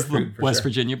Yahoo's favorite is the West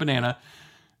Virginia banana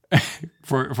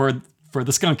for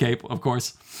the skunk ape, of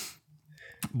course.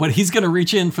 But he's going to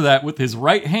reach in for that with his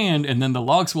right hand, and then the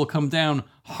logs will come down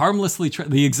harmlessly,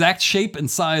 the exact shape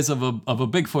and size of a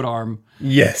Bigfoot arm.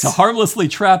 Yes, to harmlessly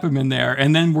trap him in there,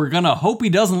 and then we're gonna hope he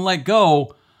doesn't let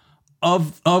go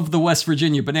of the West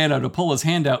Virginia banana to pull his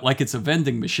hand out like it's a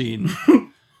vending machine.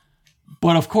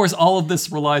 But of course, all of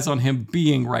this relies on him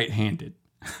being right-handed,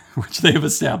 which they have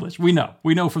established. We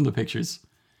know from the pictures,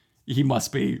 he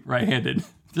must be right-handed.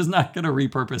 Just not going to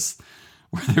repurpose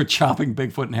where they're chopping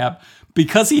Bigfoot in half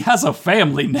because he has a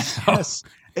family now. Yes,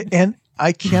 and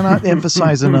I cannot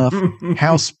emphasize enough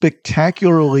how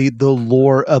spectacularly the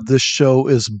lore of this show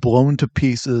is blown to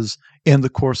pieces in the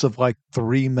course of like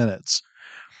 3 minutes.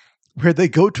 Where they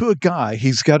go to a guy,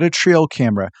 he's got a trail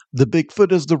camera. The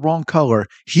Bigfoot is the wrong color.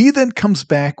 He then comes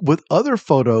back with other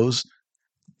photos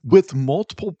with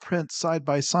multiple prints side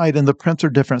by side, and the prints are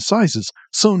different sizes.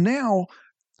 So now,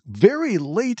 very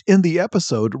late in the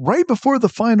episode, right before the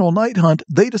final night hunt,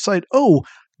 they decide, oh,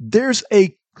 there's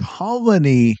a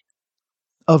colony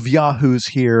of Yahoos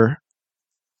here.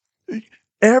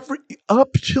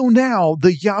 Up till now,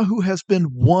 the Yahoo has been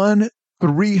one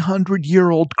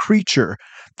 300-year-old creature.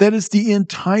 That is the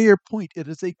entire point. It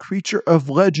is a creature of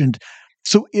legend.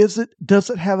 So does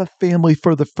it have a family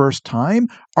for the first time?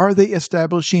 Are they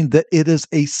establishing that it is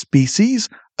a species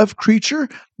of creature?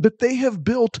 But they have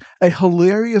built a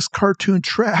hilarious cartoon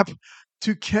trap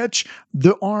to catch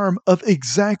the arm of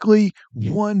exactly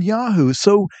one Yahoo.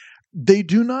 So they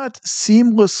do not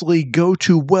seamlessly go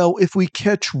to, well, if we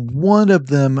catch one of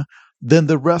them, then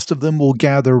the rest of them will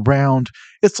gather round.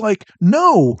 It's like,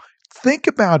 no, think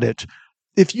about it.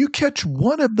 If you catch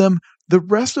one of them, the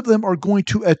rest of them are going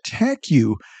to attack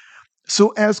you. So,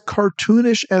 as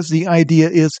cartoonish as the idea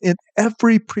is, in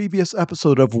every previous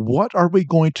episode of what are we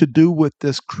going to do with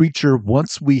this creature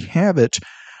once we have it,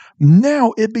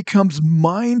 now it becomes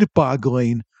mind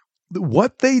boggling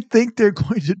what they think they're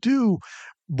going to do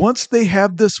once they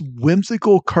have this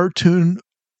whimsical cartoon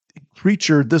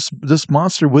creature, this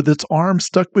monster with its arm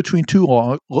stuck between two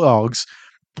logs,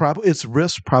 probably its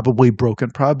wrist probably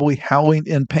broken, probably howling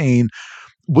in pain,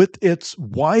 with its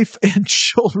wife and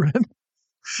children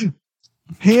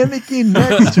panicking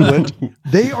next to it.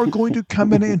 They are going to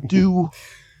come in and do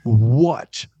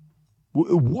what?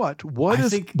 What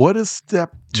is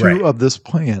step 2 of this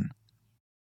plan?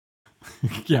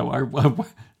 Yeah,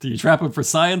 do you trap him for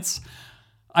science?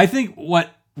 I think what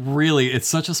really, it's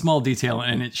such a small detail,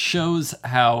 and it shows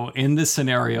how in this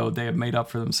scenario they have made up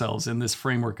for themselves in this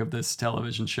framework of this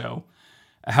television show,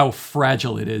 how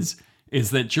fragile it is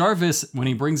that Jarvis, when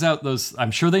he brings out those,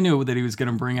 I'm sure they knew that he was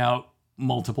going to bring out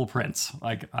multiple prints,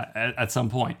 like at some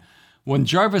point. When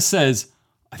Jarvis says,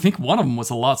 I think one of them was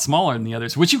a lot smaller than the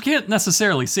others, which you can't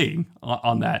necessarily see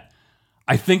on that.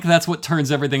 I think that's what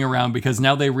turns everything around, because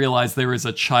now they realize there is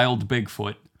a child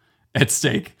Bigfoot at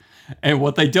stake. And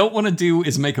what they don't want to do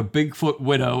is make a Bigfoot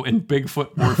widow and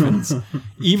Bigfoot orphans,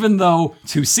 even though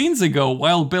 2 scenes ago,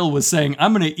 Wild Bill was saying,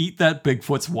 I'm going to eat that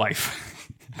Bigfoot's wife.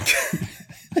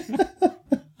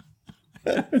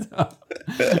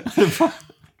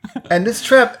 And this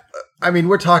trap, I mean,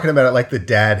 we're talking about it like the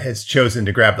dad has chosen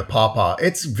to grab the pawpaw.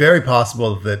 It's very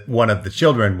possible that one of the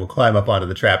children will climb up onto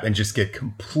the trap and just get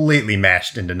completely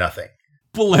mashed into nothing.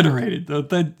 Obliterated.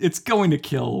 It's going to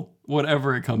kill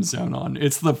whatever it comes down on.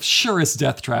 It's the surest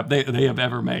death trap they have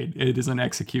ever made. It is an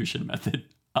execution method.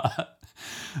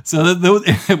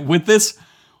 With this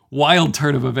wild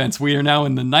turn of events, we are now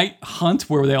in the night hunt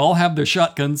where they all have their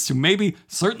shotguns to maybe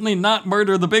certainly not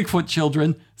murder the Bigfoot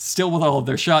children, still with all of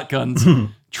their shotguns.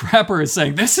 Trapper is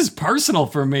saying, this is personal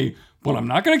for me, but I'm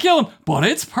not going to kill him, but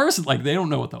it's personal. Like, they don't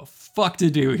know what the fuck to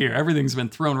do here. Everything's been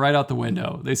thrown right out the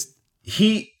window.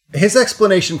 His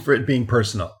explanation for it being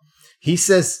personal, he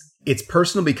says it's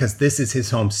personal because this is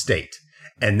his home state,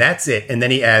 and that's it. And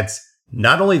then he adds,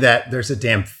 not only that, there's a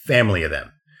damn family of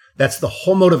them. That's the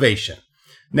whole motivation.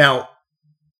 Now,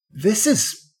 this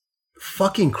is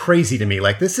fucking crazy to me.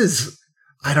 Like, this is,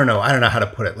 I don't know how to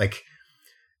put it. Like,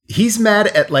 he's mad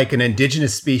at like an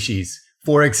indigenous species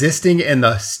for existing in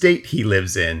the state he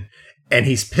lives in, and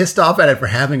he's pissed off at it for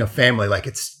having a family. Like,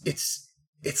 it's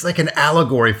like an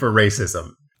allegory for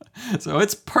racism. So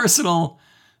it's personal.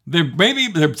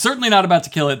 They're certainly not about to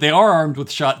kill it. They are armed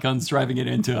with shotguns, driving it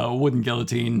into a wooden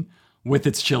guillotine with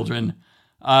its children.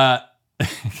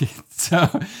 So,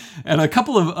 and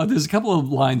there's a couple of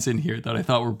lines in here that I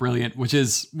thought were brilliant, which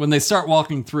is when they start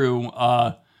walking through,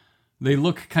 they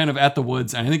look kind of at the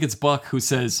woods, and I think it's Buck who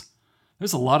says,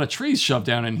 there's a lot of trees shoved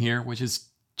down in here, which is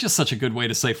just such a good way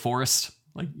to say forest.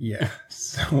 Like, yeah,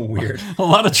 so weird. A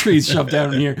lot of trees shoved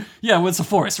down in here. Yeah, well, it's a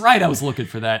forest, right? I was looking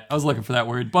for that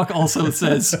word. Buck also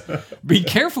says, be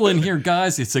careful in here,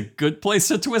 guys. It's a good place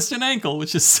to twist an ankle,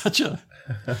 which is such a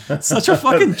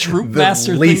fucking troop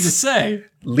master thing to say.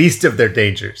 Least of their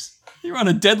dangers. You're on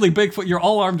a deadly Bigfoot. You're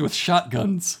all armed with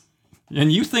shotguns.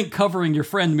 And you think covering your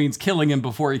friend means killing him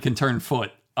before he can turn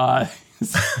foot. But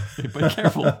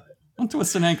careful. Don't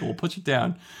twist an ankle. We'll put you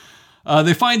down.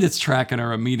 They find its track and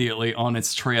are immediately on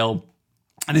its trail.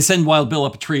 And they send Wild Bill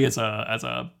up a tree as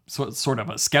a sort of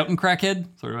a scouting crackhead,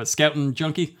 sort of a scouting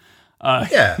junkie.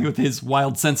 With his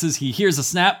wild senses, he hears a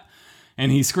snap, and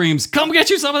he screams, "Come get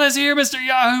you some of this here, Mr.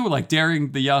 Yahoo!" Like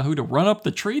daring the Yahoo to run up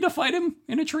the tree to fight him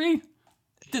in a tree.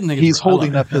 Didn't think he's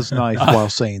holding up his knife while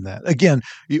saying that. Again,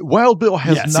 Wild Bill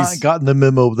has not gotten the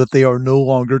memo that they are no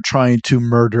longer trying to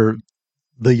murder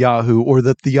the Yahoo, or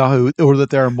that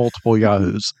there are multiple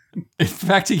Yahoos. In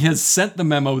fact, he has sent the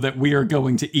memo that we are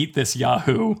going to eat this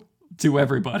Yahoo to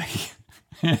everybody,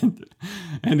 and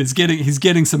he's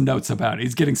getting some notes about it.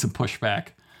 He's getting some pushback.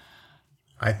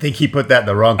 I think he put that in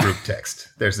the wrong group text.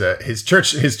 There's his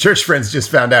church friends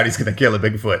just found out he's going to kill a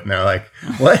Bigfoot, and they're like,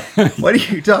 "What? What are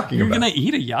you talking You're about? You're going to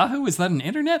eat a Yahoo? Is that an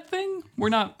internet thing? We're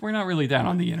not really down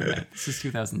on the internet. This is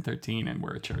 2013, and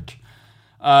we're a church."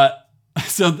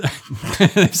 So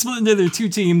they've split into their two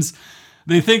teams.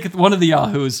 They think one of the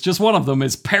Yahoos, just one of them,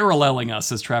 is paralleling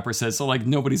us, as Trapper says. So like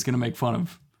nobody's going to make fun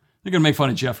of. They're going to make fun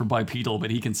of Jeff for bipedal, but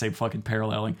he can say fucking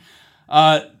paralleling.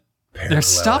 They're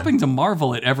stopping to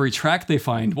marvel at every track they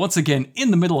find. Once again, in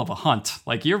the middle of a hunt.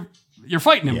 Like you're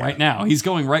fighting him right now. He's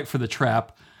going right for the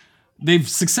trap. They've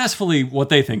successfully, what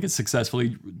they think is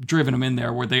successfully, driven him in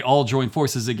there where they all join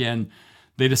forces again.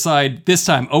 They decide this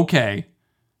time, okay,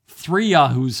 3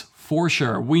 Yahoos for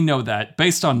sure. We know that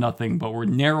based on nothing, but we're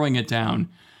narrowing it down.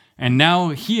 And now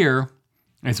here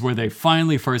is where they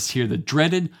finally first hear the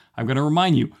dreaded, I'm going to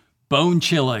remind you,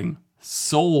 bone-chilling,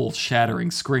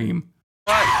 soul-shattering scream.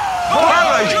 Oh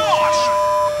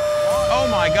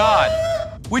my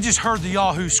God. We just heard the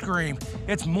Yahoo scream.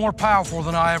 It's more powerful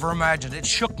than I ever imagined. It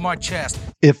shook my chest.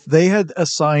 If they had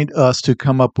assigned us to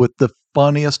come up with the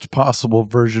funniest possible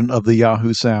version of the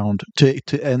Yahoo sound to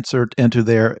insert into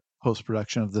their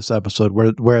post-production of this episode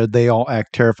where they all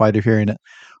act terrified of hearing it,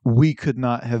 we could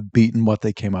not have beaten what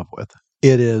they came up with.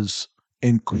 It is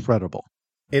incredible.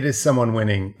 It is someone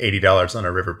winning $80 on a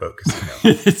riverboat casino.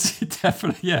 It's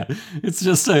definitely, yeah. It's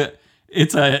just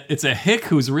it's a hick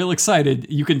who's real excited.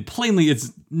 You can plainly,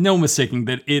 it's no mistaking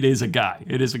that it is a guy.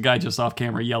 It is a guy just off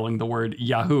camera yelling the word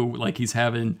Yahoo like he's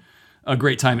having a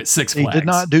great time at Six Flags. He did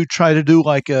not try to do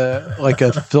like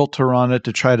a filter on it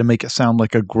to try to make it sound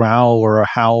like a growl or a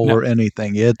howl or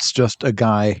anything. It's just a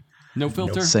guy. No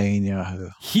filter? Saying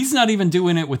Yahoo. He's not even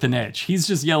doing it with an edge. He's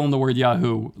just yelling the word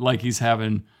Yahoo like he's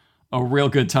having a real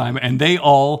good time. And they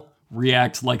all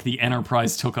react like the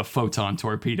Enterprise took a photon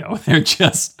torpedo. They're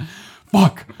just,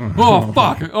 fuck. Oh,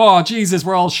 fuck. Oh, Jesus.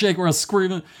 We're all shaking. We're all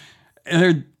screaming.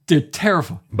 They're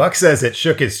terrified. Buck says it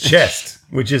shook his chest,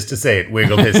 which is to say it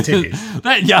wiggled his titties.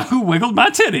 That Yahoo wiggled my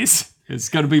titties. It's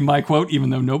going to be my quote, even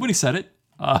though nobody said it.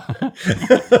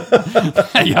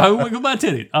 Yahoo wiggled my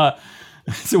titties.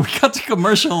 So we cut to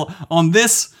commercial on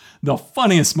this, the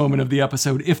funniest moment of the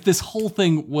episode. If this whole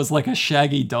thing was like a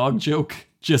Shaggy dog joke,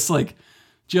 just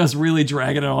really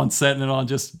dragging it on, setting it on,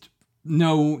 just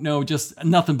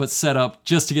nothing but set up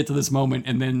just to get to this moment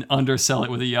and then undersell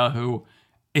it with a Yahoo.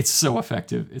 It's so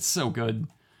effective. It's so good.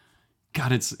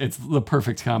 God, it's the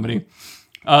perfect comedy.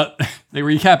 They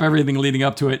recap everything leading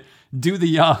up to it. Do the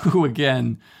Yahoo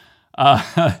again.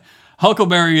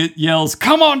 Huckleberry yells,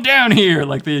 "Come on down here!"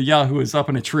 Like the Yahoo is up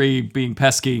in a tree being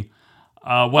pesky.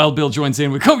 Wild Bill joins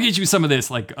in. We come get you some of this.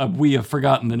 Like we have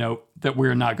forgotten the note that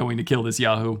we're not going to kill this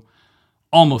Yahoo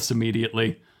almost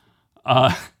immediately.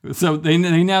 So they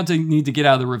now need to get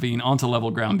out of the ravine onto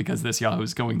level ground because this Yahoo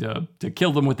is going to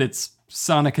kill them with its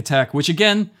sonic attack, which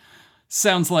again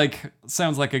sounds like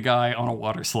a guy on a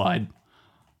water slide.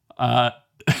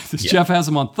 Jeff has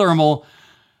him on thermal.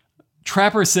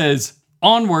 Trapper says,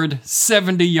 "Onward,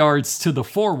 70 yards to the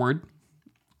forward."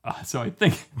 So I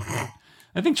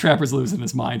think Trapper's losing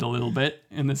his mind a little bit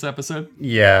in this episode.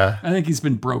 Yeah. I think he's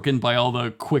been broken by all the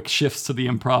quick shifts to the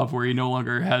improv where he no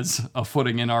longer has a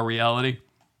footing in our reality.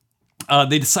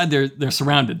 They decide they're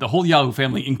surrounded. The whole Yahoo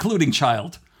family, including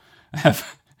Child, have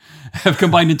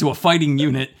combined into a fighting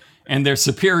unit, and their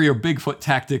superior Bigfoot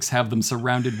tactics have them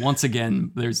surrounded once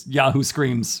again. There's Yahoo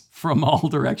screams from all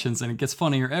directions, and it gets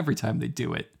funnier every time they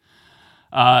do it.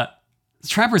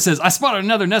 Trapper says, "I spotted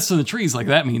another nest in the trees." Like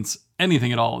that means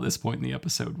anything at all at this point in the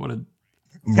episode.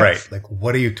 Right. Like,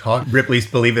 what are you talking? Ripley's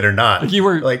Believe It or Not.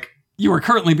 Like you were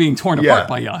currently being torn apart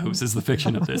by Yahoos is the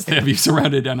fiction of this. They have you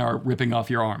surrounded and are ripping off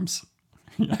your arms.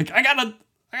 Like, I got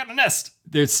a nest.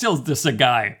 There's still just a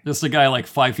guy like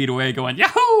 5 feet away going,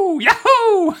 "Yahoo!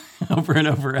 Yahoo!" over and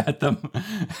over at them.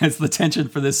 It's the tension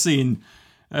for this scene.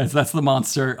 That's the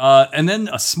monster. And then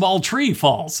a small tree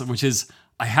falls, which is,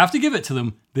 I have to give it to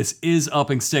them. This is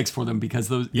upping stakes for them because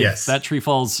if that tree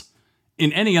falls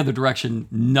in any other direction,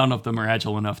 none of them are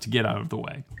agile enough to get out of the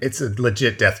way. It's a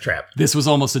legit death trap. This was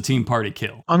almost a team party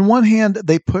kill. On one hand,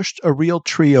 they pushed a real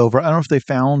tree over. I don't know if they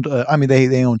found,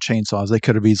 they own chainsaws. They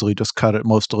could have easily just cut it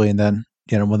mostly. And then,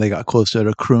 when they got close to it,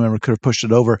 a crew member could have pushed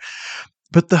it over.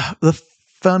 But the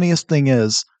funniest thing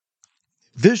is,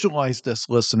 visualize this,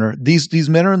 listener. These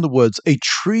men are in the woods. A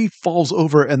tree falls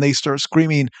over and they start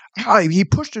screaming, "He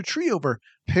pushed a tree over."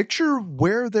 Picture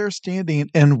where they're standing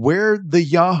and where the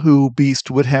Yahoo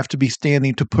beast would have to be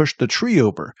standing to push the tree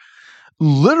over.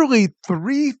 Literally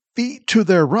 3 feet to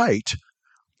their right.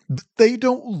 They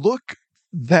don't look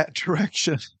that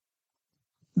direction.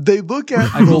 They look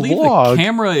at I the believe log. The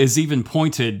camera is even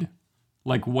pointed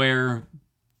like where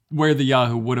the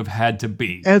Yahoo would have had to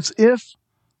be. As if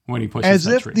when he pushes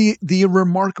that tree. the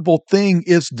remarkable thing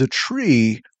is the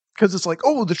tree, because it's like,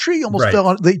 oh, the tree almost fell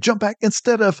on. They jump back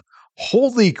instead of,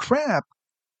 holy crap,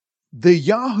 the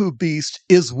Yahoo beast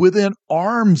is within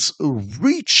arm's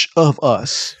reach of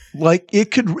us. Like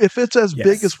it could, if it's as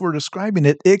big as we're describing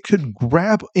it, it could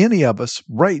grab any of us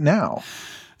right now.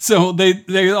 So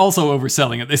they're also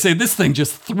overselling it. They say this thing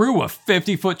just threw a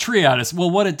 50-foot tree at us. Well,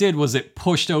 what it did was it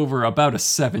pushed over about a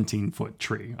 17-foot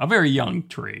tree, a very young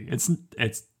tree.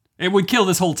 It would kill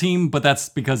this whole team, but that's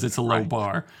because it's a low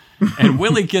bar. And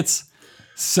Willie gets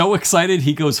so excited,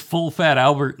 he goes full Fat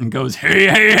Albert and goes, "Hey,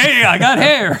 hey, hey, I got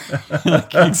hair."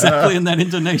 Like exactly in that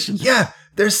intonation. Yeah,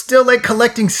 They're still like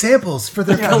collecting samples for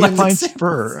their Fine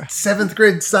spur. 7th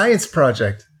grade science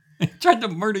project. He tried to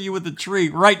murder you with a tree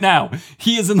right now.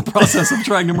 He is in the process of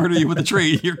trying to murder you with a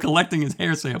tree. You're collecting his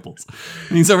hair samples.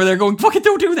 And he's over there going, fucking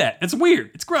don't do that. It's weird.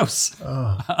 It's gross.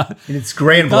 And it's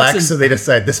gray and black, so they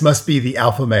decide this must be the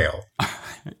alpha male.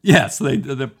 Yes, they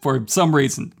for some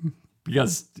reason,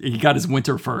 because he got his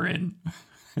winter fur in.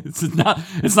 It's not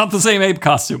the same ape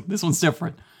costume. This one's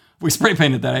different. We spray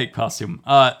painted that ape costume.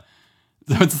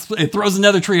 So it throws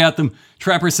another tree at them.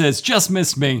 Trapper says, just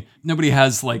missed me. Nobody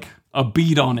has like a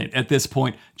bead on it at this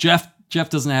point. Jeff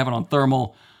doesn't have it on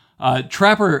thermal.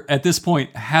 Trapper at this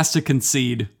point has to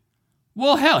concede.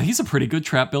 Well, hell, he's a pretty good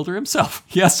trap builder himself.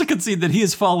 He has to concede that he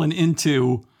has fallen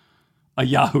into a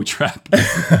Yahoo trap.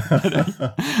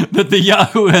 That the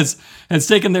Yahoo has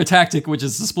taken their tactic, which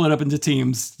is to split up into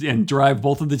teams and drive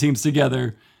both of the teams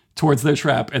together towards their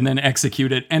trap and then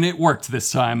execute it. And it worked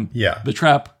this time. Yeah. The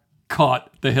trap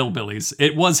caught the hillbillies.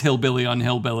 It was hillbilly on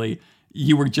hillbilly.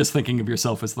 You were just thinking of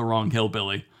yourself as the wrong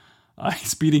hillbilly.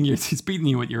 He's beating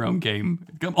you at your own game.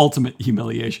 Ultimate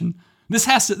humiliation. This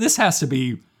has to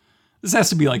be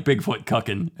like Bigfoot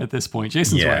cucking at this point.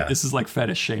 Jason's right. This is like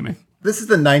fetish shaming. This is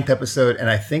the 9th episode, and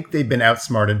I think they've been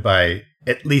outsmarted by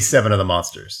at least 7 of the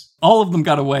monsters. All of them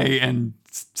got away, and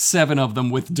 7 of them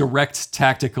with direct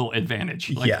tactical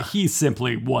advantage. He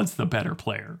simply was the better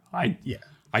player. I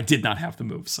did not have the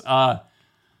moves.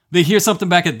 They hear something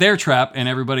back at their trap, and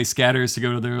everybody scatters to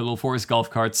go to their little forest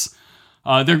golf carts.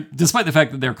 Despite the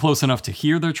fact that they're close enough to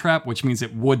hear their trap, which means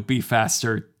it would be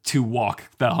faster to walk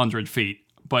the 100 feet.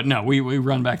 But no, we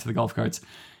run back to the golf carts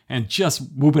and just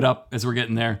whoop it up as we're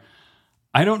getting there.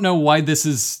 I don't know why this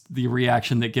is the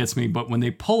reaction that gets me, but when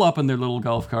they pull up in their little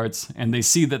golf carts and they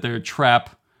see that their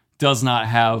trap does not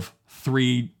have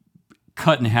 3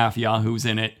 cut in half Yahoos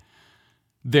in it,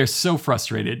 they're so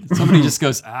frustrated. Somebody just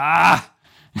goes, ah!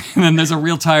 And then there's a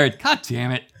real tired, God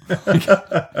damn it.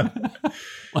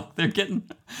 Like they're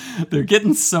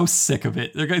getting so sick of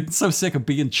it. They're getting so sick of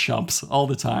being chumps all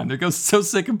the time. They're so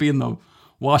sick of being the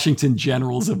Washington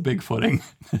Generals of Bigfooting.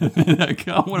 I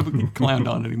don't want to get clowned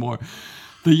on anymore.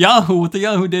 What the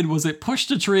Yahoo did was it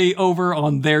pushed a tree over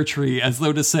on their tree as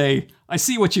though to say, I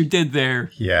see what you did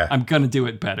there. Yeah. I'm going to do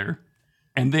it better.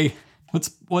 And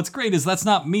what's great is that's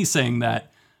not me saying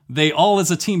that. They all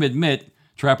as a team admit,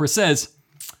 Trapper says,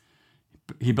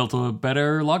 he built a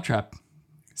better log trap.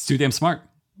 He's too damn smart.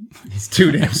 He's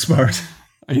too damn smart.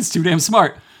 He's too damn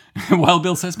smart. And Wild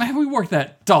Bill says, man, we worked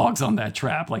that dogs on that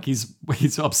trap. Like he's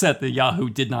upset that Yahoo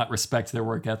did not respect their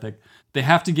work ethic. They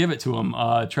have to give it to him.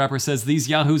 Trapper says these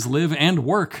Yahoos live and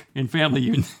work in family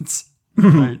units.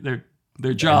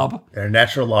 Their job. They're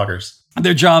natural loggers.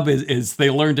 Their job is they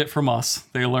learned it from us.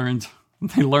 They learned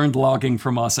logging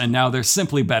from us, and now they're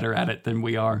simply better at it than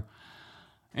we are.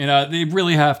 And they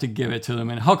really have to give it to them.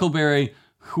 And Huckleberry,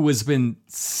 who has been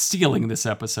stealing this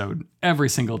episode every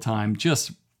single time,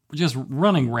 just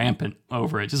running rampant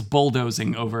over it, just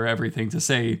bulldozing over everything to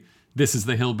say this is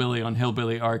the Hillbilly on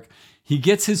Hillbilly arc. He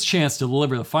gets his chance to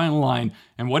deliver the final line,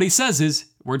 and what he says is,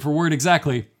 word for word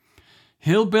exactly,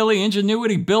 Hillbilly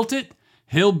ingenuity built it,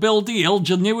 Hillbilly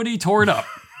ingenuity tore it up.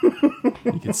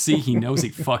 You can see he knows he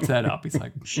fucked that up. He's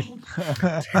like,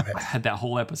 I had that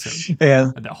whole episode.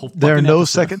 And there are no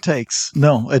second takes.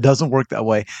 No, it doesn't work that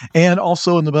way. And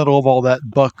also in the middle of all that,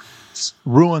 Buck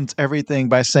ruins everything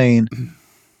by saying,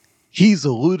 he's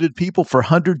eluded people for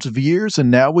hundreds of years,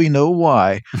 and now we know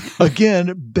why.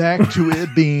 Again, back to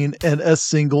it being a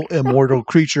single immortal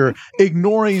creature,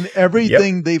 ignoring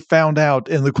everything they found out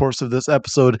in the course of this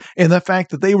episode, and the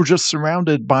fact that they were just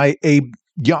surrounded by a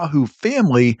Yahoo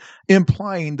family,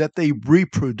 implying that they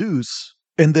reproduce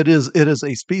and that it is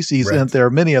a species, right, and there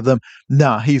are many of them.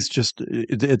 Nah, he's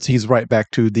right back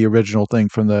to the original thing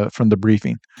from the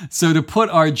briefing. So to put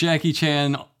our Jackie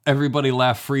Chan everybody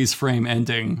laugh freeze frame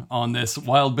ending on this,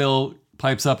 Wild Bill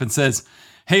pipes up and says,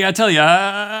 hey, I tell you,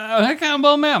 I kind of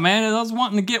bummed out, man. I was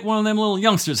wanting to get one of them little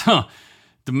youngsters,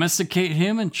 domesticate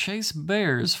him and chase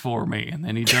bears for me. And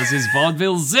then he does his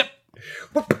vaudeville zip.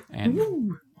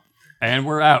 And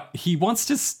we're out. He wants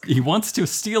to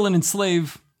steal and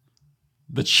enslave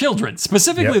the children,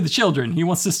 specifically the children. He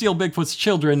wants to steal Bigfoot's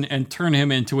children and turn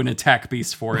him into an attack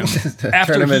beast for him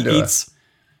after he eats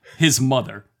his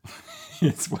mother.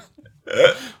 It's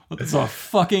a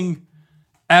fucking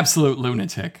absolute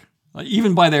lunatic. Like,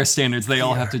 even by their standards, they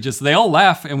all have to they all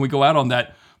laugh and we go out on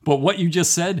that. But what you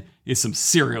just said is some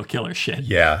serial killer shit.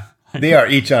 Yeah. They are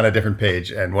each on a different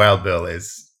page, and Wild Bill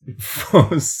is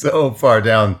so far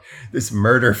down this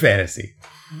murder fantasy.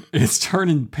 It's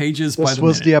turning pages by the minute. This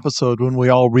was the episode when we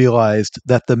all realized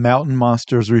that the mountain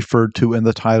monsters referred to in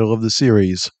the title of the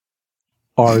series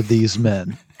are these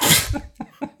men?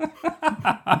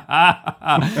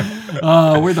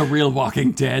 We're the real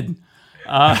Walking Dead.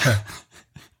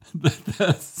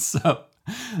 So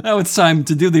now it's time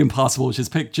to do the impossible, which is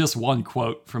pick just one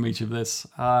quote from each of this.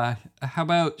 How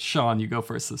about Sean? You go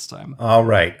first this time. All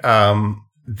right.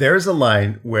 There's a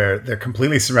line where they're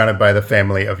completely surrounded by the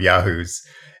family of Yahoos,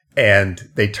 and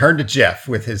they turn to Jeff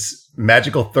with his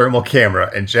magical thermal camera,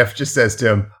 and Jeff just says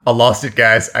to him, "I lost it,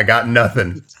 guys. I got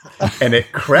nothing." And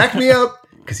it cracked me up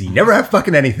because he never have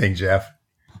fucking anything, Jeff.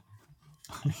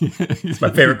 It's my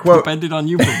favorite quote. Depended on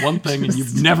you for one thing, and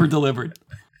you've never delivered.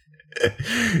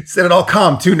 Said it all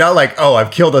calm, too. Not like, "Oh,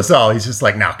 I've killed us all." He's just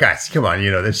like, "No, guys, come on.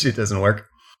 This shit doesn't work."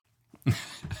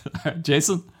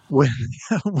 Jason? When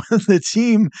the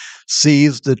team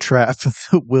sees the trap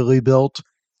that Willie built,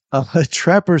 a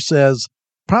trapper says,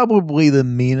 probably the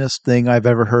meanest thing I've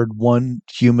ever heard one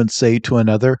human say to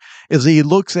another is he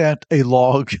looks at a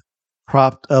log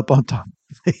propped up on top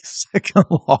of a second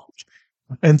log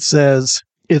and says,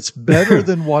 "It's better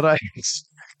than what I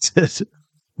expected.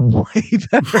 Way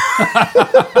better."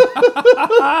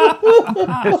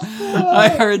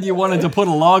 I heard you wanted to put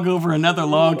a log over another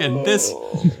log, and this,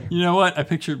 you know what? I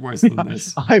pictured worse than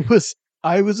this.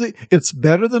 It's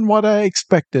better than what I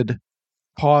expected.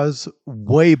 Pause.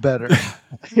 Way better.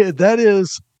 That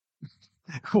is,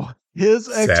 his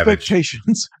Savage.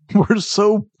 Expectations were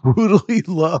so brutally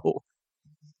low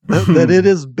that it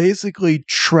is basically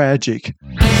tragic.